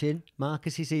you're watching,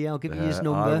 Marcus is here. I'll give you his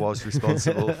number. I was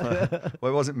responsible.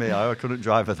 Well, it wasn't me. I couldn't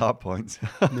drive at that point.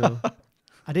 No.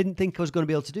 I didn't think I was going to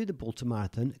be able to do the Bolton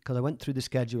Marathon because I went through the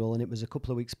schedule and it was a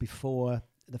couple of weeks before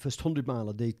the first 100 mile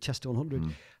of the Chester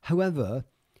 100. However,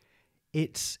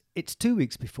 it's 2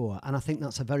 weeks before, and I think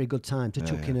that's a very good time to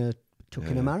chuck in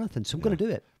a marathon. So I'm going to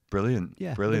do it. Brilliant.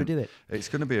 Yeah, brilliant. I'm going to do it. It's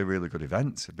going to be a really good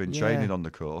event. I've been training on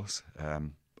the course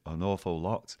an awful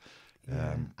lot.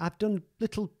 I've done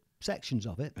little sections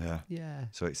of it. Yeah.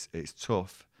 So it's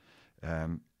tough.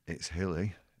 It's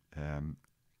hilly.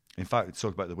 In fact,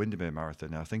 talk about the Windermere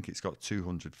Marathon. I think it's got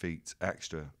 200 feet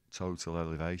extra total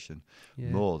elevation,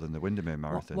 more than the Windermere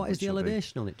Marathon. What is the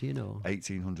elevation on it? Do you know?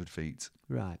 1,800 feet.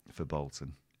 Right. For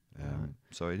Bolton.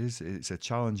 So it's a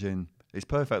challenging. It's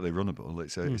perfectly runnable.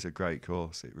 It's a great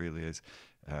course. It really is.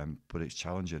 But it's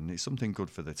challenging. It's something good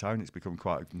for the town. It's become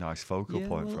quite a nice focal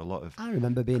point for a lot of. I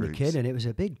remember being a kid, and it was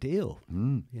a big deal.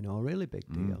 You know, a really big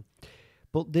deal.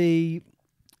 But the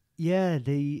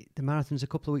marathon's a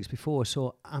couple of weeks before,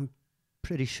 so I'm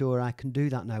pretty sure I can do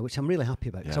that now, which I'm really happy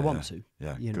about because I want to.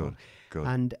 Yeah, you know. Good.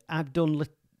 And I've done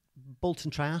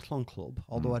Bolton Triathlon Club,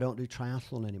 although I don't do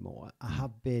triathlon anymore. I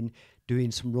have been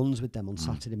doing some runs with them on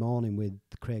Saturday morning with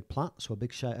Craig Platt, so a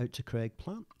big shout out to Craig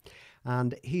Platt.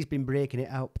 And he's been breaking it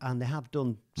up, and they have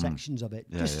done sections of it.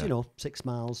 You know, 6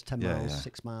 miles, 10 miles,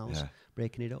 6 miles,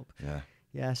 breaking it up.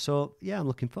 Yeah, so, I'm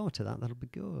looking forward to that. That'll be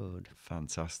good.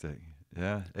 Fantastic.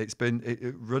 Yeah, it's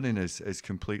been running is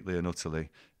completely and utterly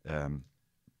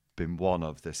been one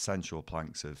of the central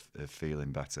planks of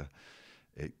feeling better.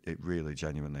 It really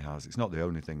genuinely has. It's not the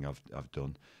only thing I've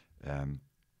done,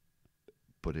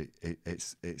 but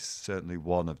it's certainly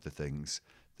one of the things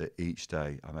that each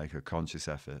day I make a conscious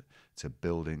effort to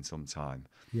build in some time.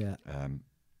 Yeah.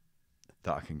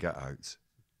 That I can get out,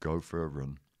 go for a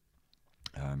run.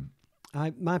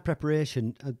 My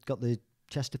preparation, I've got the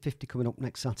Chester 50 coming up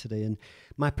next Saturday, and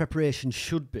my preparation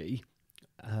should be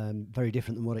very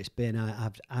different than what it's been.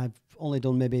 I've only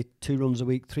done maybe 2 runs a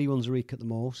week, 3 runs a week at the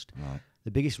most. Right. The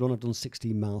biggest run I've done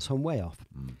 16 miles, so I'm way off.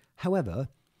 However,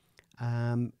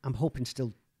 I'm hoping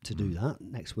still to do that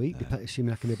next week,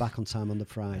 assuming I can be back on time on the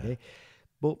Friday.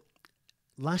 But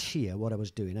last year, what I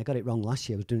was doing, I got it wrong last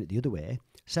year, I was doing it the other way.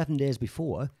 7 days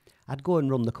before, I'd go and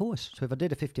run the course. So if I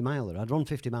did a 50 miler, I'd run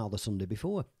 50 mile the Sunday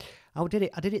before. I did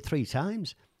it 3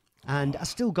 times. And I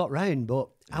still got round, but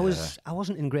I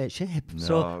wasn't in great shape. No,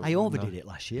 so I overdid it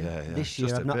last year. Yeah, This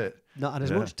year I've not had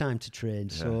as much time to train.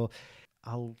 Yeah. So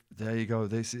There you go.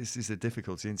 This is the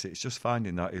difficulty, isn't it? It's just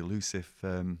finding that elusive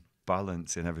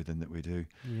balance in everything that we do.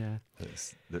 Yeah.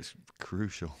 That's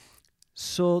crucial.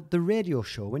 So the radio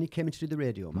show, when you came in to do the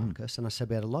radio, Marcus, and I said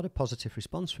we had a lot of positive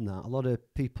response from that. A lot of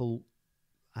people,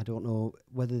 I don't know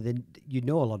whether you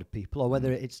know a lot of people or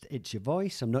whether it's your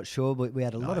voice. I'm not sure, but we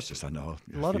had a lot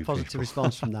of positive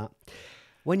response from that.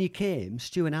 When you came,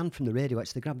 Stu and Anne from the radio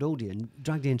actually grabbed hold of you and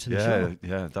dragged you into the show.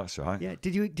 Yeah, that's right. Yeah,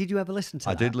 did you ever listen to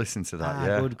that? I did listen to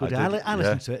that. Good. I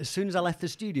listened to it as soon as I left the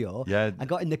studio. Yeah, I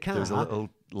got in the car. There's a little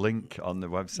link on the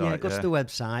website. Yeah, I got to the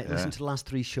website, listened to the last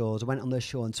 3 shows. I went on their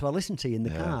show, and so I listened to you in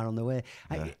the car on the way.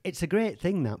 It's a great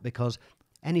thing that, because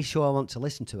any show I want to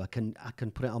listen to, I can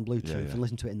put it on Bluetooth and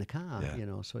listen to it in the car.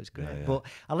 So it's great. Yeah. But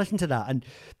I listened to that, and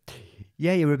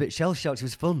you were a bit shell shocked. It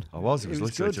was fun. I was. It was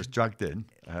literally good. just dragged in.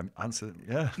 Answered.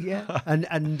 Yeah.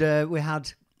 and we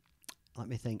had, let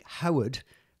me think, Howard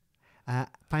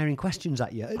firing questions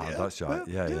at you. Oh, that's right.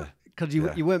 Yeah. Because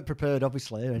you weren't prepared,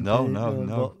 obviously.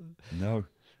 No.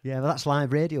 Yeah, well, that's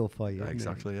live radio for you.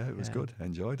 Exactly. Yeah, it was good.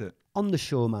 Enjoyed it. On the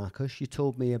show, Marcus, you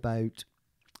told me about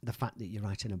the fact that you're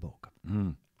writing a book.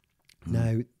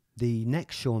 Now, the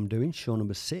next show I'm doing, show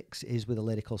number 6, is with a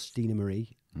lady called Stina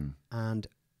Marie, and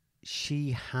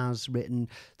she has written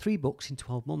 3 books in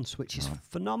 12 months, which is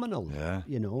phenomenal. Yeah.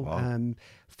 Wow.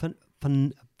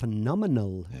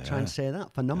 Phenomenal. Yeah. Try and say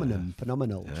that.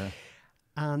 Phenomenal. Yeah.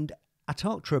 And I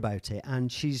talked to her about it,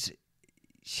 and she's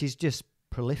just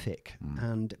prolific.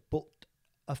 But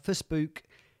her first book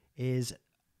is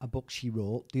a book she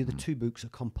wrote. The other 2 books are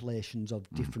compilations of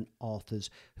different authors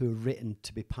who have written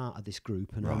to be part of this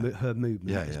group and her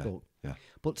movement, this book. Yeah.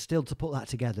 But still, to put that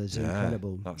together is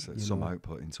incredible. That's some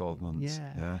output in 12 months.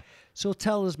 Yeah. So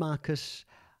tell us, Marcus,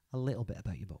 a little bit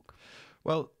about your book.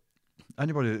 Well,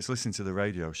 anybody that's listening to the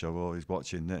radio show or is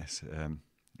watching this,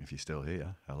 if you're still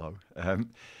here, hello,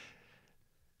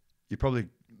 you probably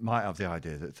might have the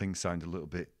idea that things sound a little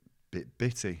bit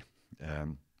bitty.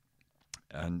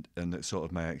 And that sort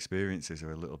of my experiences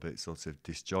are a little bit sort of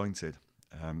disjointed.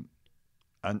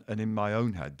 And in my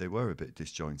own head, they were a bit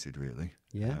disjointed, really.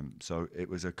 Yeah. So it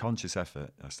was a conscious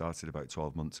effort. I started about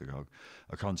 12 months ago,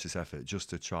 a conscious effort just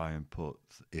to try and put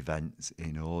events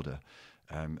in order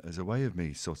as a way of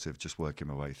me sort of just working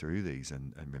my way through these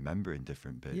and remembering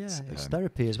different bits. Yeah, it's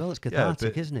therapy as well. It's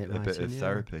cathartic, isn't it? A bit of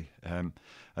therapy. And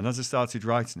as I started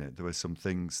writing it, there were some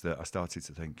things that I started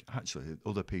to think, actually,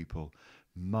 other people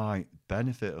might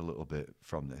benefit a little bit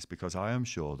from this, because I am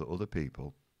sure that other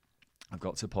people have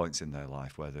got to points in their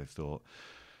life where they've thought,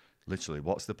 literally,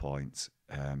 what's the point?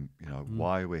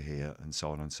 Why are we here? And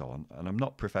so on and so on. And I'm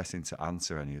not professing to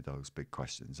answer any of those big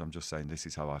questions. I'm just saying this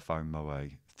is how I found my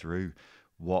way through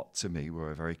what to me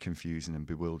were a very confusing and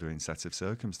bewildering set of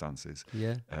circumstances.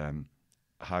 Yeah.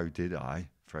 How did I,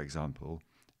 for example,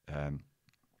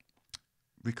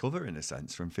 recover in a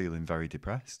sense from feeling very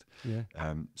depressed? Yeah.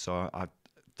 So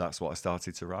that's what I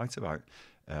started to write about.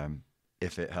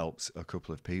 If it helps a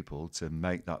couple of people to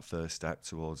make that first step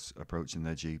towards approaching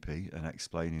their GP and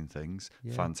explaining things,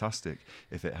 fantastic.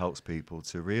 If it helps people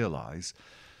to realise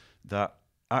that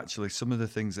actually some of the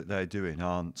things that they're doing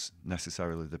aren't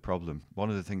necessarily the problem. One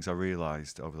of the things I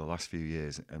realised over the last few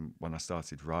years, and when I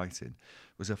started writing,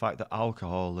 was the fact that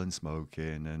alcohol and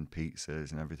smoking and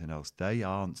pizzas and everything else, they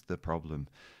aren't the problem.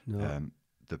 No.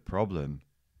 The problem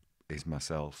is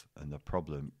myself, and the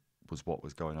problem was what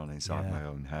was going on inside my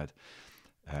own head.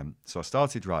 So I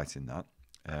started writing that.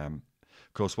 Of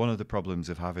course, one of the problems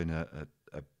of having a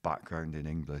background in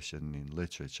English and in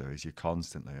literature is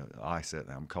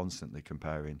I'm constantly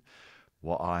comparing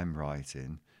what I'm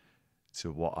writing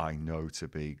to what I know to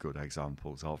be good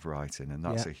examples of writing, and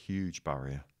that's a huge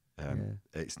barrier.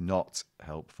 It's not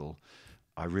helpful.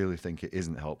 I really think it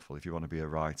isn't helpful if you want to be a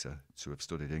writer to have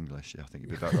studied English. I think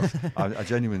you'd be better off. I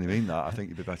genuinely mean that. I think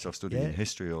you'd be better off studying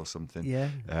history or something. Yeah.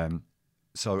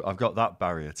 So I've got that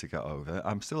barrier to get over.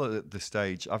 I'm still at the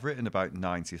stage. I've written about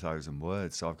 90,000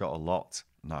 words, so I've got a lot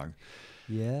now.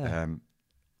 Yeah.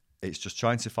 It's just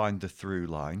trying to find the through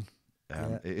line.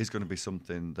 It is going to be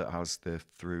something that has the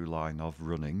through line of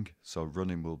running. So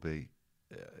running will be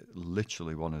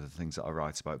literally one of the things that I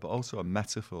write about, but also a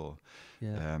metaphor.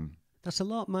 Yeah. That's a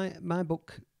lot. My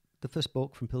book, the first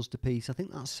book, From Pills to Peace, I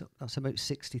think that's about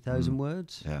 60,000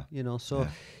 words. Yeah. You know, so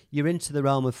you're into the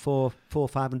realm of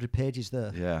 500 pages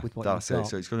there. Yeah, with what that's you've it. got.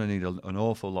 So it's going to need an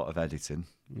awful lot of editing.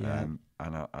 Yeah.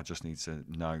 And I just need to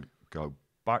now go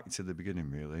back to the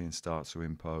beginning, really, and start to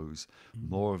impose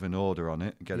more of an order on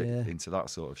it and get it into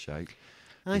that sort of shape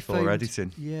before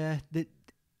editing. Yeah,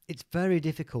 it's very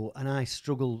difficult, and I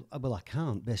struggle. Well, I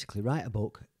can't basically write a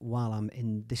book while I'm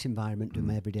in this environment doing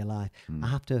my everyday life. I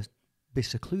have to be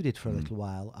secluded for a little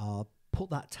while, or put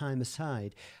that time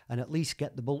aside and at least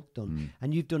get the bulk done.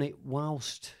 And you've done it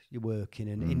whilst you're working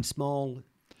and in small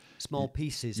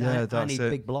pieces. Yeah, I need it.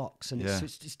 big blocks, and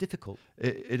it's difficult.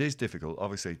 It is difficult.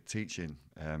 Obviously, teaching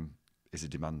is a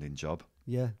demanding job.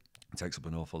 Yeah. It takes up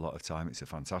an awful lot of time. It's a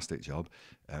fantastic job,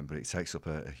 but it takes up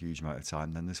a huge amount of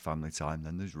time. Then there's family time,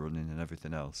 then there's running and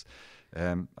everything else.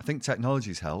 I think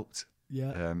technology's helped.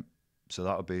 Yeah. So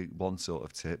that would be one sort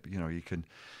of tip. You know, you can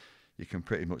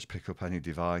pretty much pick up any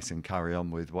device and carry on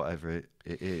with whatever it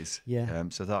is. Yeah.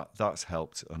 So that's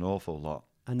helped an awful lot.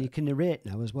 And you can narrate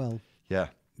now as well. Yeah.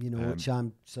 You know, which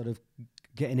I'm sort of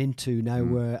getting into now,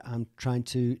 where I'm trying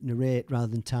to narrate rather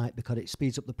than type, because it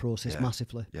speeds up the process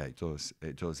massively. Yeah, it does.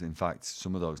 It does. In fact,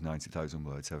 some of those 90,000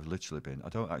 words have literally been, I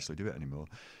don't actually do it anymore,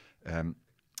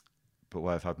 but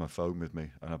where I've had my phone with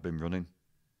me and I've been running.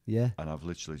 Yeah. And I've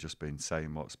literally just been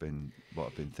saying what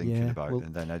I've been thinking about,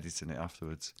 and then editing it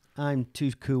afterwards. I'm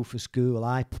too cool for school.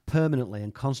 I permanently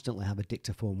and constantly have a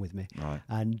dictaphone with me. Right.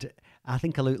 And I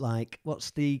think I look like,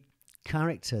 what's the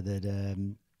character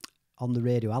that on the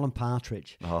radio, Alan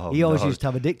Partridge? He always used to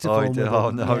have a dictaphone with him. Oh,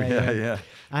 no, yeah.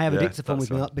 I have a dictaphone with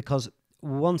me because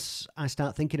once I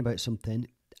start thinking about something,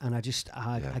 and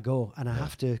I go, and I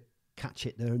have to catch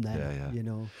it there and then, you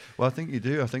know. Well, I think you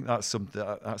do. I think that's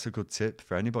a good tip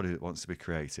for anybody that wants to be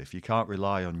creative. You can't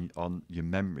rely on your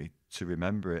memory to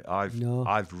remember it.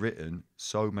 I've written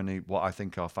so many what I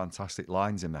think are fantastic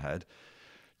lines in my head,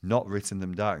 not written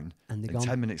them down, and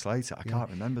 10 minutes later I can't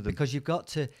remember them. Because you've got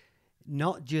to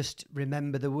not just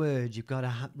remember the words, you've got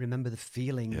to remember the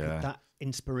feeling, that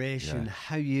inspiration,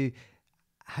 how you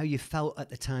felt at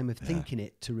the time of thinking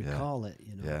it, to recall it,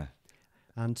 you know. Yeah.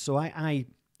 And so I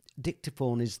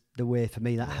dictaphone is the way for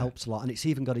me. That helps a lot. And it's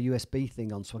even got a USB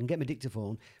thing on, so I can get my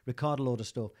dictaphone, record a load of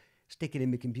stuff, stick it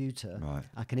in my computer. Right.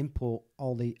 I can import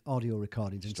all the audio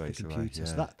recordings into the computer.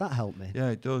 So that helped me. Yeah,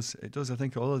 it does. It does. I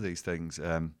think all of these things,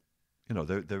 you know,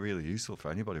 they're really useful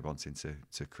for anybody wanting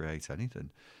to create anything.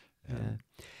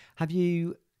 Have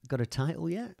you got a title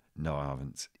yet? No, I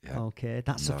haven't. Yeah. Okay,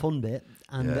 that's a fun bit,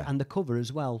 and the cover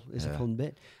as well is a fun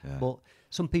bit. Yeah. But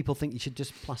some people think you should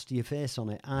just plaster your face on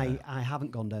it. I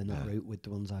haven't gone down that route with the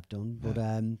ones I've done, but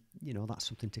you know, that's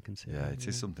something to consider. Yeah, it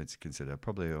is something to consider.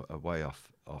 Probably a way off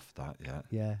that.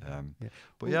 Yeah.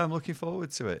 But I'm looking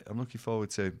forward to it. I'm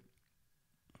actually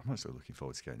looking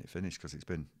forward to getting it finished, because it's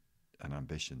been an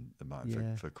ambition of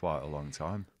mine for quite a long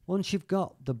time. Once you've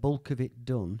got the bulk of it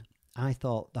done, I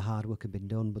thought the hard work had been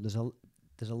done, but there's a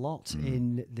lot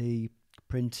in the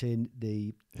printing,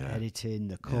 the editing,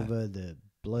 the cover, the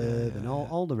blurb, and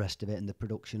all the rest of it, and the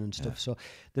production and stuff. So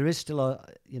there is still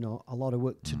a lot of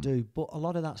work to do, but a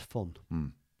lot of that's fun.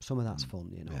 Some of that's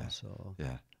fun, you know. Yeah. So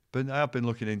but I have been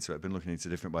looking into it. I've been looking into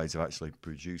different ways of actually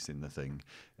producing the thing.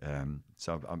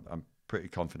 So I'm pretty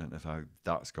confident of how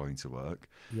that's going to work.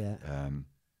 Yeah.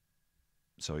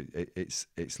 So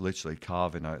it's literally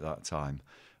carving out that time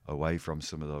away from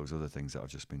some of those other things that I've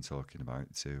just been talking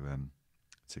about to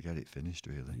get it finished,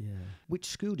 really. Yeah. Which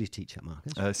school do you teach at,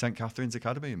 Marcus? St Catherine's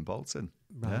Academy in Bolton.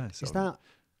 Right. Yeah, so is that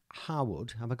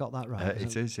Harwood? Have I got that right?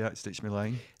 It is, yeah. It's Stitch Me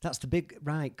Lane. That's the big,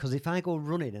 right, because if I go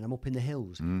running and I'm up in the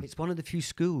hills, it's one of the few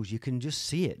schools you can just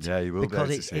see it. Yeah, you will be able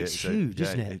to see it. It's huge,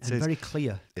 isn't it? And very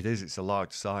clear. It is. It's a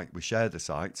large site. We share the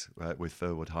site with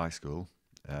Firwood High School.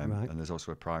 And there's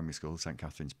also a primary school, St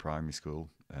Catherine's Primary School,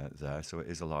 there. So it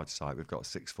is a large site. We've got a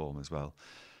sixth form as well.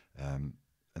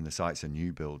 And the site's a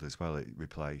new build as well. It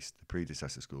replaced the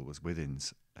predecessor school was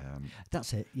Withins.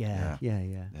 That's it. Yeah.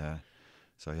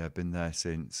 So I've been there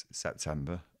since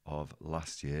September of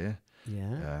last year.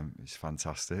 Yeah. It's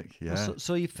fantastic. Yeah. Well,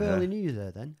 so you're fairly new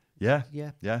there then? Yeah.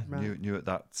 Yeah. Yeah. Right. New at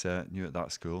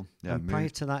that school. Yeah. And prior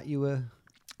to that, you were.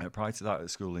 Prior to that, at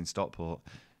school in Stockport.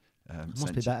 It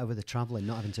must be better with the travelling,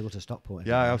 not having to go to Stockport.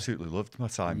 Yeah, I absolutely loved my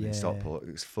time in Yeah. Stockport.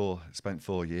 It was spent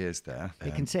 4 years there.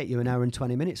 It can take you an hour and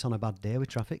 20 minutes on a bad day with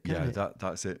traffic, can't it?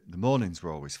 That's it. The mornings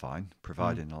were always fine,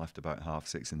 providing I left about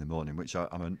 6:30 in the morning, which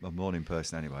I'm a morning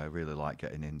person anyway. I really like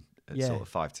getting in at sort of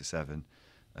 5 to 7,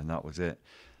 and that was it.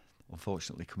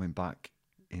 Unfortunately, coming back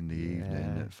in the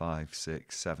evening at 5,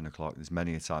 6, 7 o'clock, there's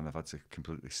many a time I've had to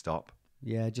completely stop.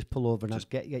 Yeah, just pull over and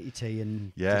just get your tea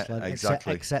and just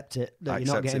exactly accept it that you're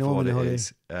not Accept getting it for home what in a it hurry.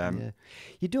 is.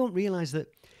 You don't realise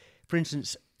that, for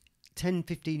instance, 10,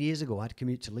 15 years ago, I'd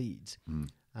commute to Leeds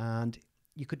and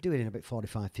you could do it in about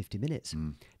 45, 50 minutes.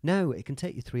 Now it can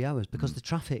take you 3 hours because the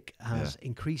traffic has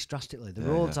increased drastically. The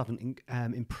roads haven't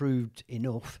improved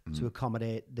enough to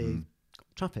accommodate the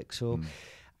traffic.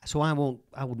 So I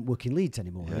wouldn't work in Leeds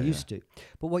anymore. I used to.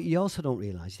 But what you also don't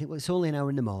realise, you think, well, it's only an hour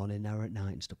in the morning, an hour at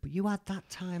night and stuff. But you add that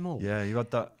time up. Yeah, you had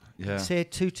that. Yeah. Say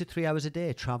 2 to 3 hours a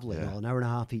day travelling, or an hour and a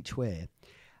half each way.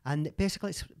 And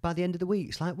basically, by the end of the week,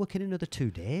 it's like working another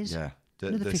 2 days. Yeah.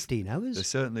 Another 15 hours. There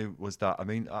certainly was that. I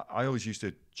mean, I always used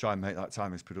to try and make that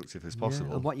time as productive as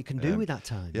possible. And what you can do with that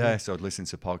time. Yeah, so I'd listen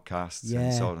to podcasts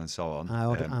and so on and so on.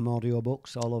 I'm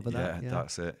audiobooks all over that. Yeah,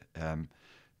 that's it.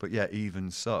 But yeah,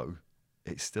 even so,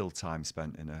 it's still time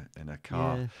spent in a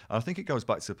car. Yeah. And I think it goes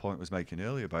back to the point I was making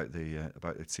earlier about the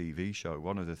TV show.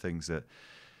 One of the things that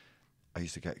I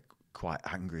used to get quite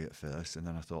angry at first, and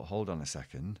then I thought, hold on a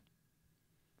second,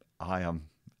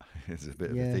 there's a bit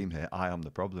of a theme here, I am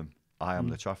the problem. I am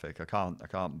the traffic. I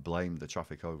can't blame the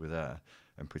traffic over there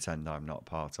and pretend I'm not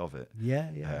part of it.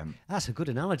 Yeah. That's a good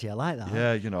analogy. I like that.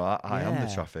 Yeah, I am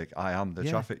the traffic. I am the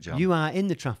traffic jam. You are in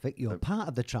the traffic. You're part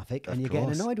of the traffic, and you're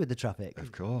getting annoyed with the traffic.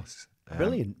 Of course.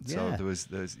 Brilliant. So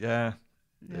I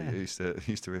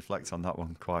used to reflect on that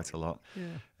one quite a lot.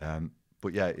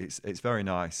 But yeah, it's very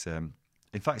nice. In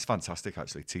fact, it's fantastic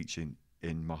actually teaching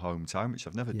in my hometown, which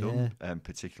I've never done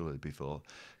particularly before.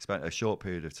 Spent a short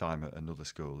period of time at another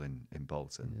school in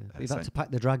Bolton. You've had to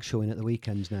pack the drag show in at the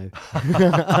weekends now.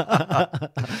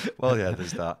 Well, yeah,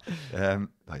 there's that.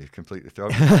 You've completely thrown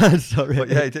me. Sorry. But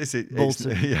yeah, it is.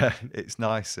 Bolton. It's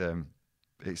nice.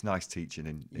 It's nice teaching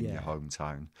in your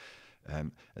hometown.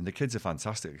 And the kids are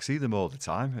fantastic. I see them all the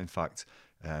time. In fact,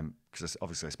 because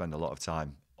obviously I spend a lot of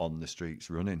time on the streets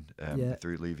running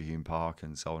through Leverhulme Park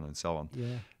and so on and so on.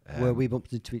 Yeah. Where we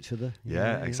bumped into each other.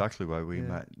 Exactly, where we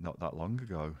met not that long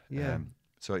ago.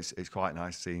 So it's quite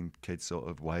nice seeing kids sort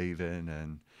of waving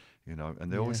and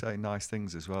and they always say nice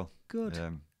things as well. Good.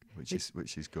 Which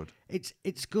is good.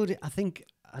 It's good. I think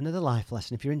another life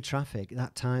lesson, if you're in traffic,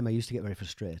 that time I used to get very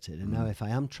frustrated, and now if I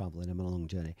am travelling, I'm on a long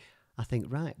journey, I think,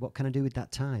 right, what can I do with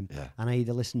that time? Yeah. And I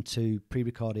either listen to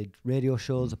pre-recorded radio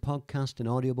shows, a podcast, an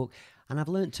audiobook, and I've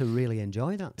learned to really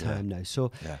enjoy that time now.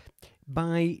 So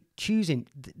by choosing,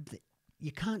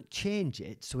 you can't change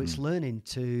it, so it's learning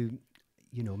to,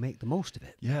 make the most of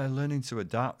it. Yeah, learning to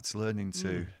adapt, learning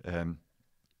to,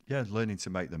 learning to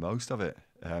make the most of it.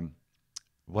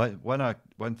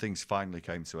 When things finally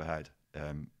came to a head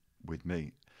with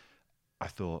me, I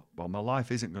thought, well, my life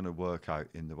isn't going to work out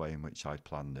in the way in which I'd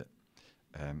planned it.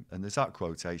 And there's that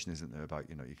quotation, isn't there, about,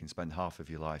 you can spend half of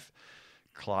your life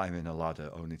climbing a ladder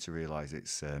only to realise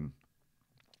it's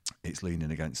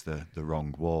leaning against the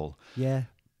wrong wall. Yeah.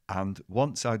 And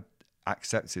once I'd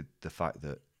accepted the fact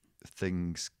that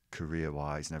things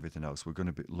career-wise and everything else were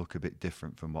going to look a bit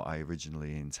different from what I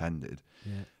originally intended,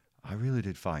 I really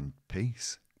did find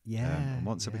peace. Yeah. And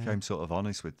once I became sort of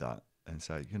honest with that and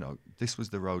say, this was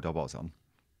the road I was on,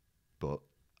 but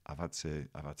I've had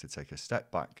to take a step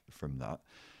back from that,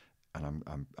 and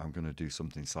I'm going to do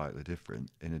something slightly different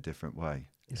in a different way.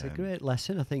 It's a great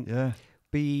lesson, I think. Yeah.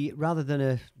 Be rather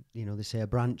than they say a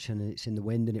branch and it's in the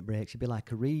wind and it breaks. It'd be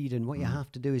like a reed, and what you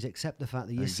have to do is accept the fact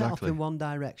that you're set off in one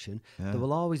direction. There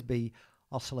will always be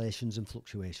oscillations and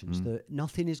fluctuations. That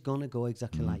nothing is going to go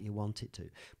exactly like you want it to.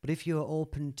 But if you're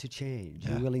open to change,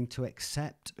 you're willing to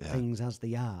accept things as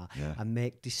they are and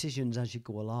make decisions as you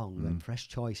go along and fresh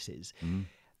choices.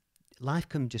 Life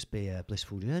can just be a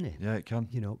blissful journey. Yeah, it can.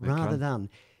 Rather than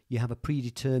you have a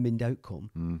predetermined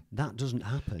outcome, that doesn't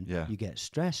happen. Yeah. You get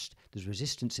stressed, there's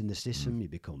resistance in the system, you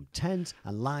become tense,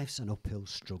 and life's an uphill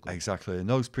struggle. Exactly. And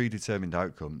those predetermined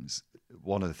outcomes,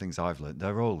 one of the things I've learned,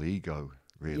 they're all ego,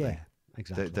 really. Yeah,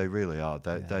 exactly. They really are.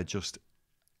 They're just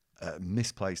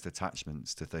misplaced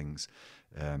attachments to things.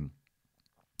 And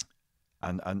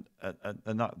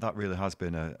that really has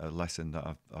been a lesson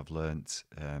that I've learnt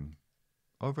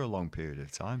over a long period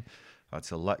of time. I had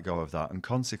to let go of that, and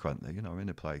consequently, I'm in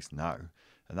a place now,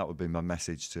 and that would be my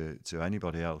message to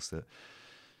anybody else, that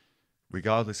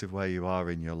regardless of where you are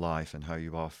in your life and how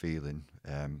you are feeling,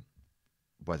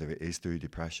 whether it is through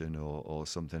depression or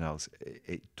something else,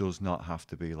 it does not have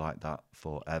to be like that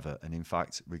forever. And in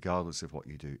fact, regardless of what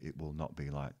you do, it will not be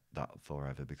like that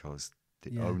forever, because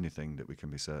the only thing that we can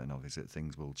be certain of is that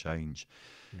things will change.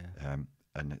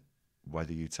 And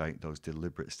whether you take those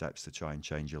deliberate steps to try and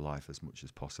change your life as much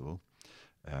as possible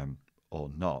or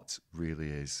not really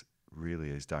is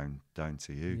down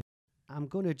to you. I'm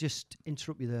going to just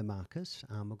interrupt you there, Marcus,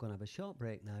 and we're going to have a short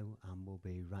break now, and we'll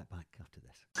be right back after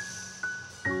this.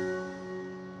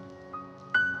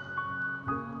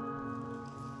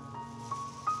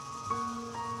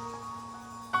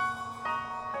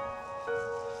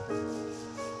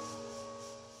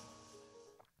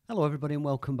 Hello everybody and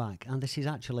welcome back, and this is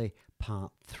actually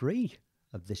part 3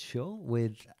 of this show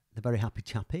with the very Happy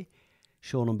Chappy,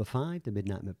 show number 5, the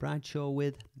Midnight McBride Show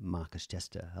with Marcus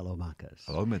Chester. Hello Marcus.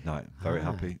 Hello Midnight, very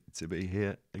happy to be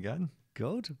here again.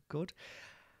 Good.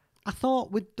 I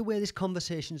thought with the way this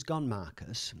conversation's gone,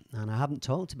 Marcus, and I haven't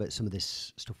talked about some of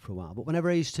this stuff for a while, but whenever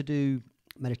I used to do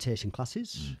meditation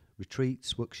classes,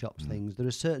 retreats, workshops, things, there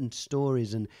are certain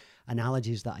stories and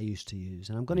analogies that I used to use,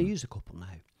 and I'm going to use a couple now.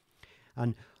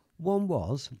 And one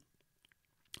was,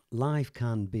 life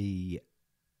can be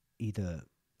either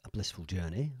a blissful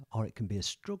journey or it can be a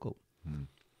struggle.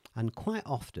 And quite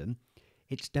often,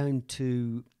 it's down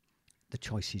to the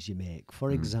choices you make. For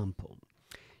example,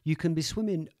 you can be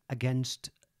swimming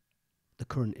against the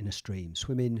current in a stream,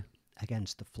 swimming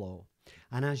against the flow.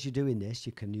 And as you're doing this,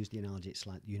 you can use the analogy, it's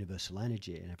like universal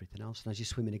energy and everything else. And as you're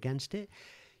swimming against it,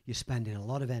 you're spending a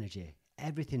lot of energy.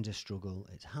 Everything's a struggle.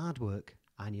 It's hard work.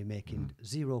 And you're making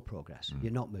zero progress.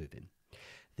 You're not moving.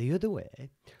 The other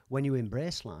way, when you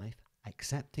embrace life,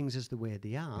 accept things as the way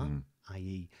they are,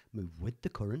 i.e. move with the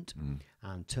current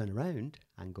and turn around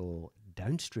and go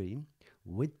downstream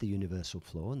with the universal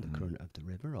flow and the current of the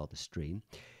river or the stream,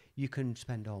 you can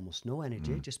spend almost no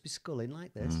energy, just be sculling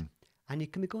like this, and you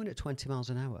can be going at 20 miles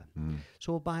an hour.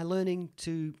 So by learning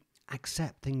to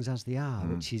accept things as they are,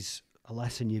 which is a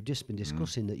lesson you've just been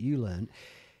discussing that you learned,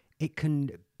 it can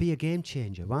be a game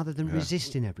changer rather than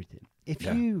resisting everything. If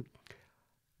you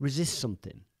resist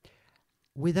something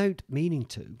without meaning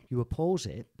to, you oppose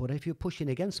it, but if you're pushing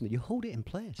against something, you hold it in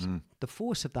place. The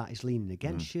force of that is leaning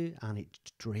against you and it's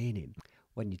draining.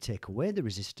 When you take away the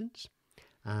resistance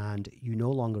and you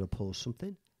no longer oppose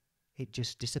something, it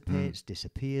just dissipates,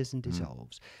 disappears and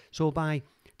dissolves. So by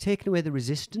taking away the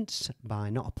resistance, by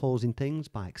not opposing things,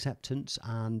 by acceptance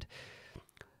and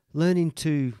learning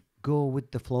to go with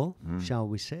the flow, shall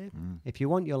we say. If you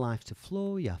want your life to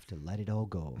flow, you have to let it all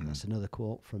go. That's another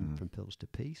quote from Pills to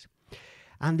Peace.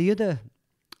 And the other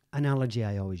analogy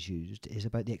I always used is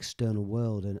about the external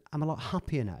world. And I'm a lot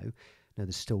happier now. Now,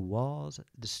 there's still wars.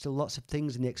 There's still lots of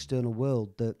things in the external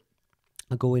world that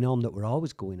are going on that were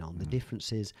always going on. The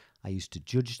difference is I used to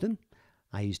judge them.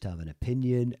 I used to have an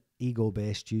opinion,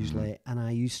 ego-based usually, and I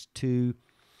used to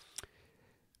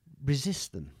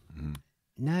resist them.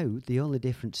 Now, the only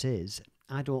difference is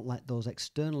I don't let those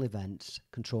external events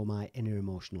control my inner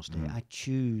emotional state. I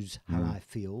choose how I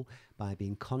feel by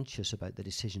being conscious about the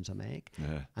decisions I make.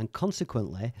 And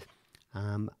consequently,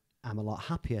 I'm a lot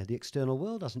happier. The external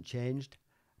world hasn't changed.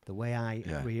 The way I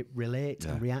relate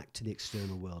and react to the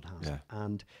external world has.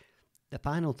 And the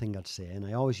final thing I'd say, and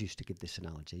I always used to give this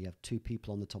analogy, you have two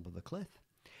people on the top of a cliff.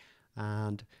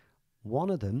 And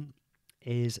one of them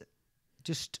is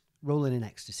just rolling in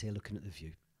ecstasy, looking at the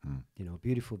view. You know,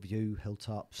 beautiful view,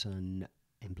 hilltops and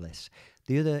in bliss.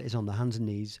 The other is on the hands and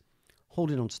knees,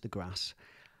 holding onto the grass.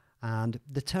 And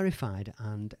they're terrified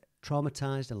and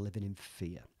traumatized and living in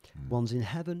fear. One's in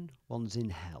heaven, one's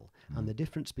in hell. And the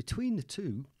difference between the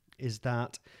two is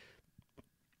that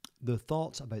the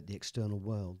thoughts about the external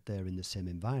world, they're in the same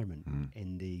environment,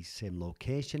 in the same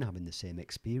location, having the same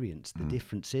experience. The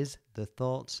difference is the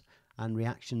thoughts and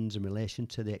reactions in relation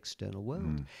to the external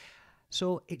world.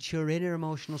 So it's your inner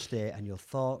emotional state and your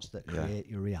thoughts that create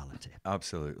your reality.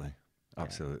 Absolutely. I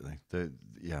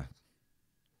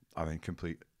mean,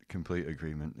 complete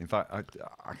agreement. In fact,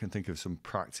 I can think of some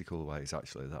practical ways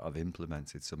actually that I've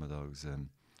implemented some of those.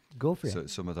 Go for it.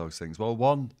 Some of those things. Well,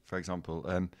 one, for example,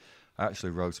 I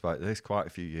actually wrote about this quite a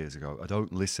few years ago. I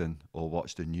don't listen or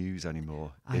watch the news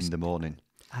anymore in the morning.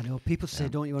 I know people say,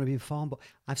 don't you want to be informed? But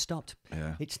I've stopped.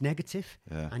 It's negative,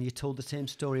 and you're told the same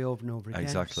story over and over again.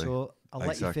 Exactly. So I'll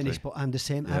let you finish, but I'm the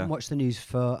same. I haven't watched the news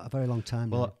for a very long time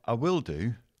now. Well, I will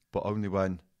do, but only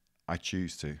when I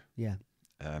choose to. Yeah.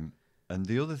 And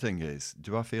the other thing is,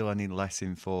 do I feel any less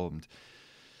informed?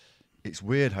 it's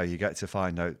weird how you get to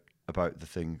find out about the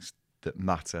things that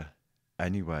matter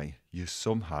anyway. You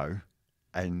somehow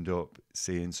end up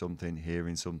seeing something,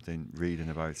 hearing something, reading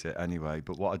about it anyway.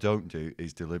 But what I don't do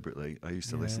is deliberately. I used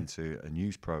to listen to a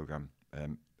news program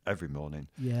every morning.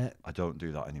 Yeah. I don't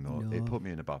do that anymore. No. It put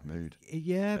me in a bad mood.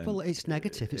 Yeah, well, it's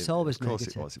negative. It's always negative.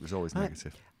 Of course it was always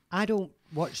negative. I don't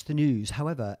watch the news.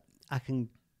 However, I can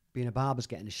be in a barber's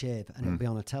getting a shave and it'll be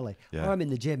on a telly. Yeah. Or I'm in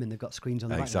the gym and they've got screens on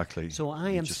the back. Exactly. So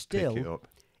I You am just still... pick it up.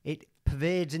 It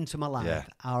pervades into my life. Yeah.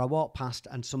 Or I walk past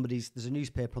and there's a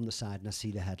newspaper on the side and I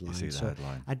see the headline. You see the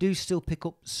headline. I do still pick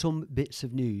up some bits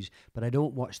of news, but I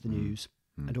don't watch the news.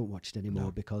 I don't watch it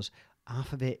anymore because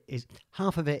half of it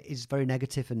is very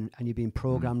negative and you're being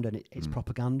programmed and it's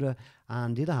propaganda,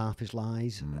 and the other half is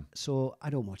lies. So I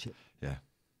don't watch it. Yeah.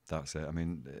 That's it. I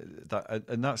mean,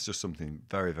 that's just something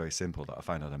very, very simple that I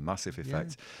find had a massive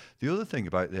effect. Yeah. The other thing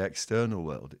about the external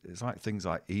world is like things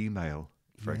like email,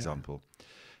 for example.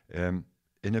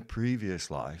 In a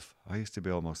previous life, I used to be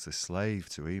almost a slave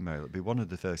to email. It'd be one of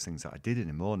the first things that I did in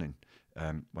the morning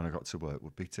when I got to work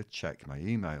would be to check my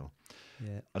email.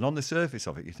 Yeah. And on the surface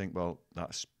of it, you think, well,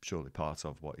 that's surely part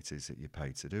of what it is that you're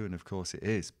paid to do. And of course it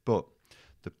is. But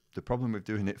the problem with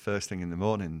doing it first thing in the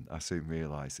morning, I soon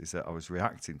realised, is that I was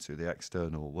reacting to the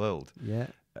external world. Yeah.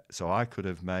 So I could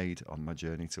have made, on my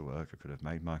journey to work, I could have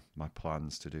made my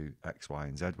plans to do X, Y,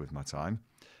 and Z with my time.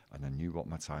 And I knew what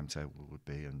my timetable would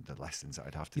be and the lessons that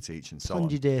I'd have to teach and so on.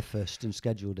 Planned your day first and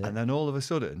scheduled it. And then all of a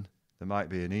sudden, there might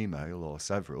be an email or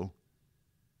several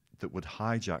that would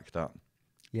hijack that.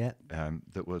 Yeah.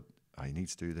 That would, you need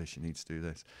to do this, you need to do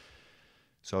this.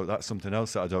 So that's something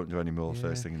else that I don't do anymore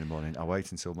first thing in the morning. I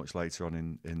wait until much later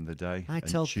on in the day. I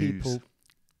tell people,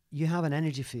 you have an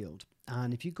energy field.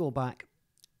 And if you go back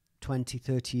 20,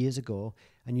 30 years ago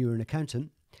and you were an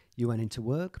accountant, you went into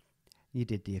work, you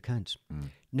did the accounts.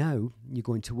 Now you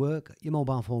go into work, your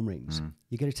mobile phone rings,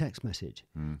 you get a text message,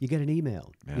 you get an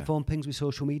email, your phone pings with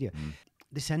social media.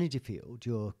 This energy field,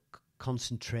 your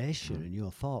concentration and your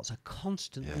thoughts are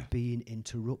constantly being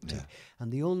interrupted. Yeah.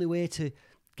 And the only way to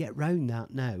get round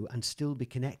that now and still be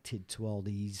connected to all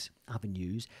these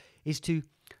avenues is to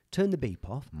turn the beep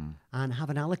off and have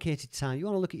an allocated time. You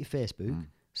want to look at your Facebook,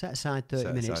 set aside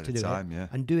 30 minutes to do it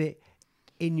and do it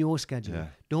in your schedule. Yeah.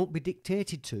 Don't be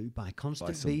dictated to by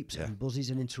constant beeps and buzzes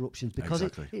and interruptions because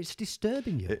it's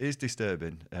disturbing you. It is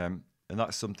disturbing. And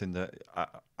that's something that I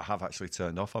have actually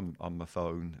turned off on my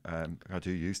phone. I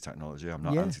do use technology. I'm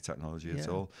not anti-technology at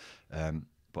all.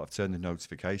 But I've turned the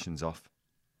notifications off.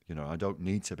 You know, I don't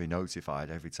need to be notified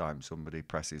every time somebody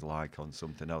presses like on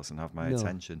something else and have my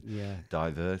attention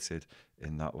diverted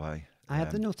in that way. I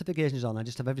have the notifications on. I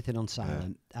just have everything on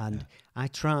silent. And I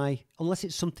try, unless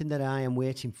it's something that I am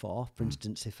waiting for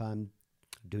instance, if I'm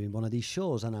doing one of these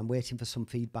shows and I'm waiting for some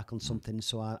feedback on something,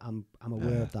 so I'm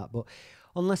aware of that. But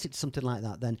unless it's something like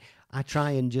that, then I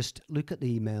try and just look at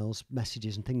the emails,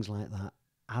 messages and things like that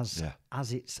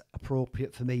as it's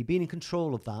appropriate for me, being in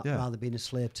control of that rather than being a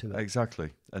slave to it.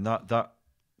 Exactly. And that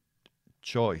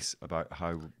choice about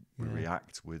how we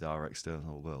react with our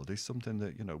external world is something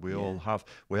that, you know, we all have.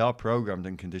 We are programmed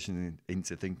and conditioned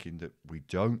into thinking that we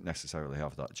don't necessarily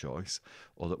have that choice,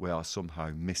 or that we are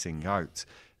somehow missing out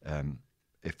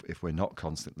if we're not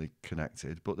constantly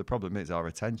connected. But the problem is our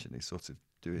attention is sort of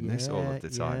doing this all of the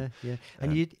time. Yeah.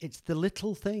 And it's the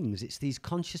little things. It's these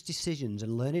conscious decisions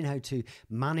and learning how to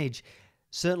manage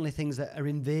certainly things that are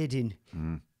invading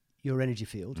your energy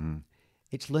field.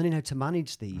 It's learning how to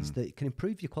manage these that can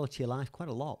improve your quality of life quite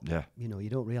a lot. Yeah. You know, you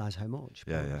don't realise how much.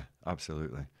 Yeah,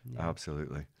 absolutely. Yeah.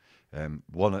 Absolutely.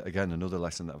 Another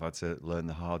lesson that I've had to learn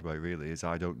the hard way really is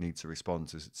I don't need to respond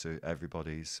to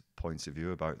everybody's points of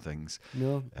view about things.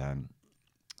 No.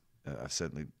 I've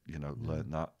certainly,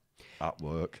 learned that at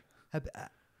work.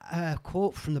 A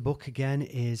quote from the book again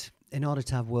is, in order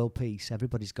to have world peace,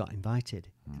 everybody's got invited.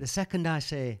 The second I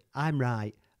say, I'm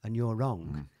right and you're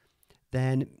wrong,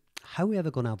 then how are we ever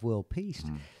going to have world peace?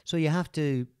 So you have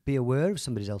to be aware of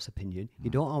somebody else's opinion. You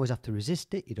don't always have to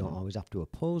resist it. You don't always have to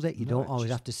oppose it. You don't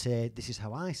always have to say, this is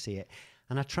how I see it.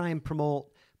 And I try and promote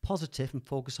positive and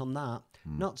focus on that.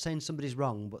 Not saying somebody's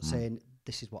wrong, but saying,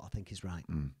 this is what I think is right.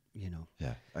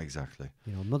 Yeah, exactly.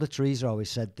 Mother Teresa always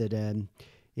said that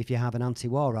if you have an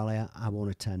anti-war rally, I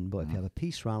won't attend. But if you have a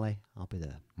peace rally, I'll be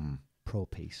there.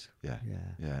 Pro-peace. Yeah.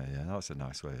 That's a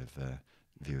nice way of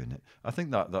viewing it. I think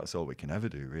that's all we can ever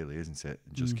do, really, isn't it?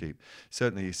 And just keep.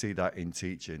 Certainly, you see that in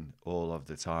teaching all of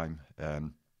the time.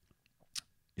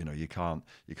 You can't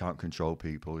control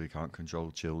people. You can't control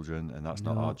children, and that's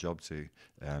not our job to.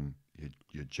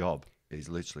 Your job is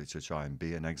literally to try and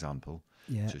be an example,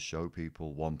 to show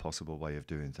people one possible way of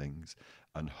doing things,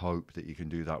 and hope that you can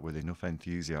do that with enough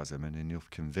enthusiasm and enough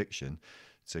conviction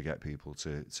to get people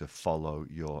to follow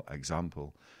your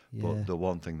example. Yeah. But the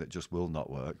one thing that just will not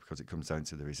work, because it comes down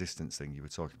to the resistance thing you were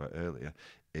talking about earlier,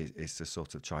 is to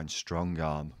sort of try and strong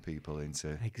arm people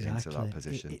into that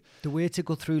position. The way to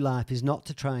go through life is not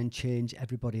to try and change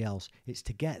everybody else. It's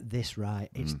to get this right.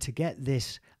 It's to get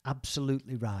this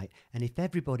absolutely right. And if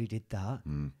everybody did that,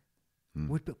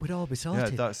 we'd all be sorted.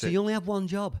 Yeah, that's so it. you only have one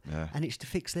job, and it's to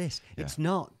fix this. Yeah. It's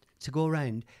not to go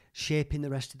around shaping the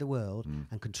rest of the world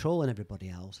and controlling everybody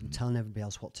else and telling everybody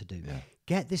else what to do. Yeah.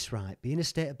 Get this right. Be in a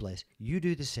state of bliss. You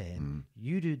do the same.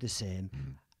 You do the same.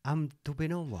 And there'll be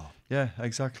no war. Yeah,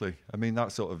 exactly. I mean,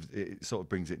 that sort of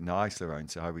brings it nicely around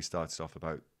to how we started off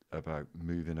about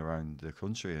moving around the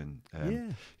country. And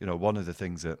you know, one of the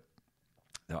things that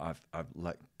I've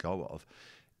let go of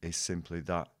is simply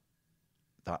that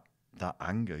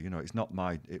anger. You know, it's not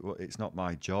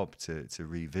my job to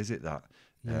revisit that.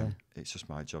 It's just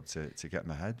my job to get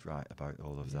my head right about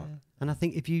all of that. And I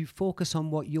think if you focus on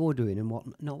what you're doing and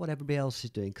not what everybody else is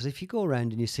doing, because if you go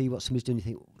around and you see what somebody's doing, you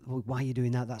think, well, why are you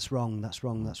doing that? That's wrong, that's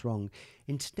wrong, that's wrong.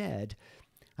 Instead,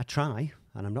 I try,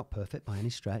 and I'm not perfect by any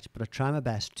stretch, but I try my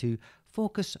best to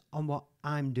focus on what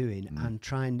I'm doing and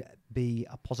try and be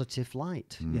a positive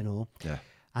light, you know. Yeah.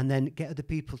 And then get other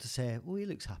people to say, well, he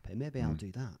looks happy, maybe I'll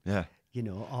do that. Yeah. You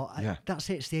know, or that's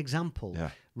it, it's the example.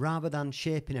 Yeah. Rather than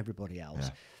shaping everybody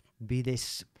else, be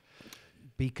this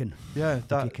beacon. Yeah,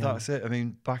 that's it. I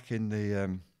mean, back in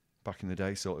the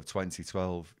day, sort of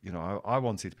 2012, you know, I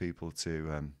wanted people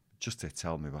to just to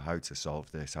tell me how to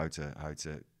solve this, how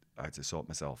to sort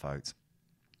myself out.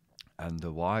 And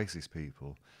the wisest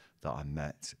people that I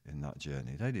met in that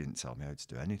journey, they didn't tell me how to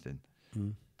do anything.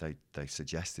 They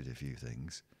suggested a few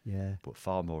things. Yeah. But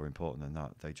far more important than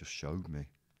that, they just showed me.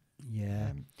 Yeah.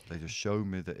 They just showed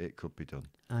me that it could be done.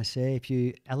 I say, if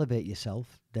you elevate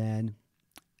yourself, then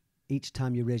each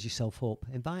time you raise yourself up,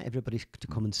 invite everybody to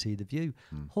come and see the view.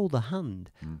 Hold a hand,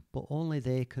 but only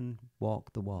they can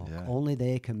walk the walk. Yeah. Only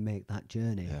they can make that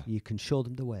journey. Yeah. You can show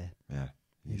them the way. Yeah,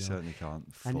 you know. certainly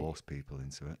can't force people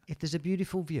into it. If there's a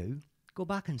beautiful view, go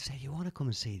back and say, you want to come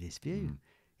and see this view.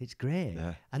 It's great.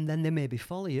 Yeah. And then they maybe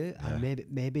follow you, and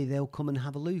maybe they'll come and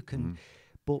have a look.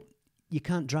 But you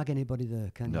can't drag anybody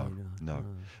there, can you? No.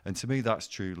 And to me, that's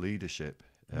true leadership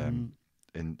in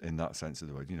that sense of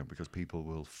the word, you know, because people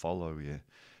will follow you.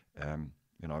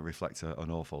 You know, I reflect an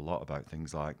awful lot about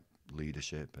things like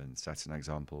leadership and setting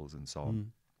examples and so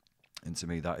on. And to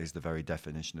me, that is the very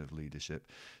definition of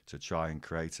leadership, to try and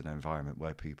create an environment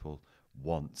where people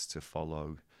want to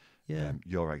follow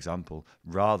your example,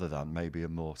 rather than maybe a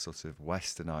more sort of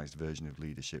westernized version of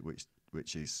leadership,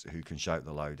 which is who can shout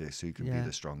the loudest, who can be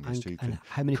the strongest, who can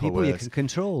how many people you can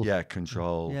control. Yeah,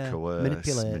 control,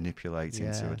 coerce, manipulate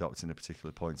into adopting a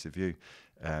particular point of view.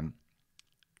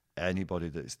 Anybody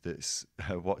that's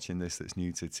watching this that's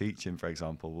new to teaching, for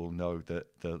example, will know that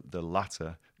the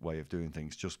latter way of doing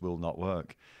things just will not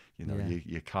work. You know,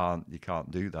 you can't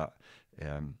do that.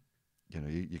 You know,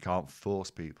 you can't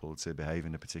force people to behave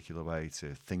in a particular way,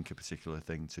 to think a particular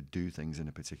thing, to do things in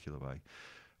a particular way.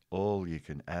 All you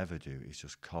can ever do is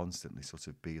just constantly sort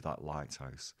of be that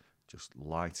lighthouse, just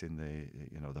lighting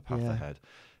the path ahead,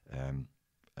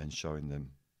 and showing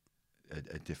them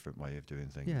a different way of doing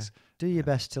things. Yeah. Do your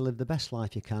best to live the best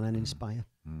life you can and inspire.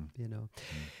 You know,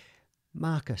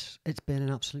 Marcus, it's been an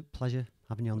absolute pleasure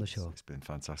having you on the show. It's been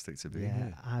fantastic to be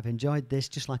here. I've enjoyed this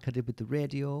just like I did with the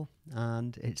radio,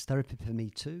 and it's therapy for me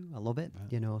too. I love it,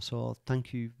 you know, so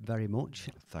thank you very much.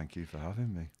 Thank you for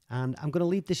having me. And I'm going to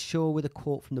leave this show with a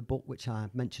quote from the book which I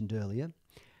mentioned earlier,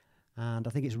 and I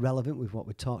think it's relevant with what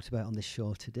we talked about on this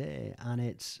show today, and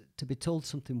it's, to be told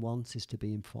something once is to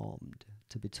be informed.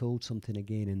 To be told something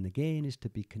again and again is to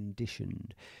be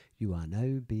conditioned. You are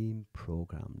now being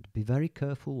programmed. Be very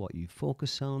careful what you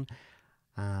focus on,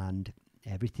 and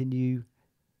everything you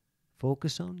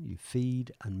focus on, you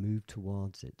feed and move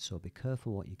towards it. So be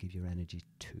careful what you give your energy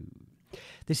to.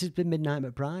 This has been Midnight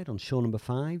McBride on show number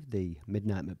 5, the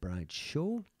Midnight McBride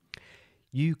Show.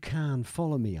 You can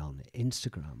follow me on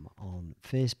Instagram, on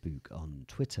Facebook, on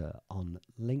Twitter, on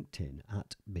LinkedIn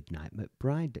at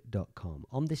midnightmcbride.com,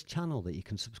 on this channel that you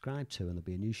can subscribe to, and there'll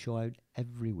be a new show out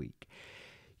every week.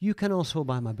 You can also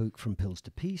buy my book From Pills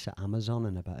to Peace at Amazon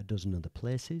and about a dozen other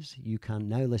places. You can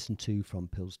now listen to From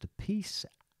Pills to Peace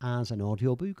as an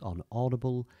audiobook on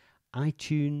Audible,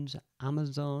 iTunes,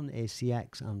 Amazon,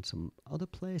 ACX, and some other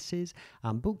places.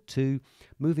 And book 2,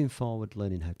 Moving Forward,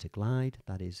 Learning How to Glide.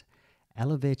 That is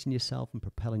elevating yourself and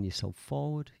propelling yourself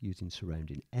forward using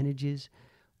surrounding energies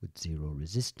with zero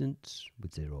resistance,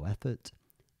 with zero effort,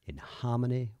 in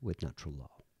harmony with natural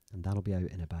law. And that'll be out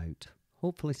in about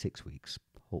Hopefully 6 weeks.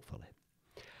 Hopefully.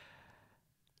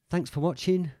 Thanks for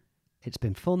watching. It's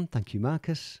been fun. Thank you,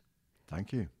 Marcus.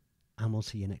 Thank you. And we'll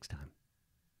see you next time.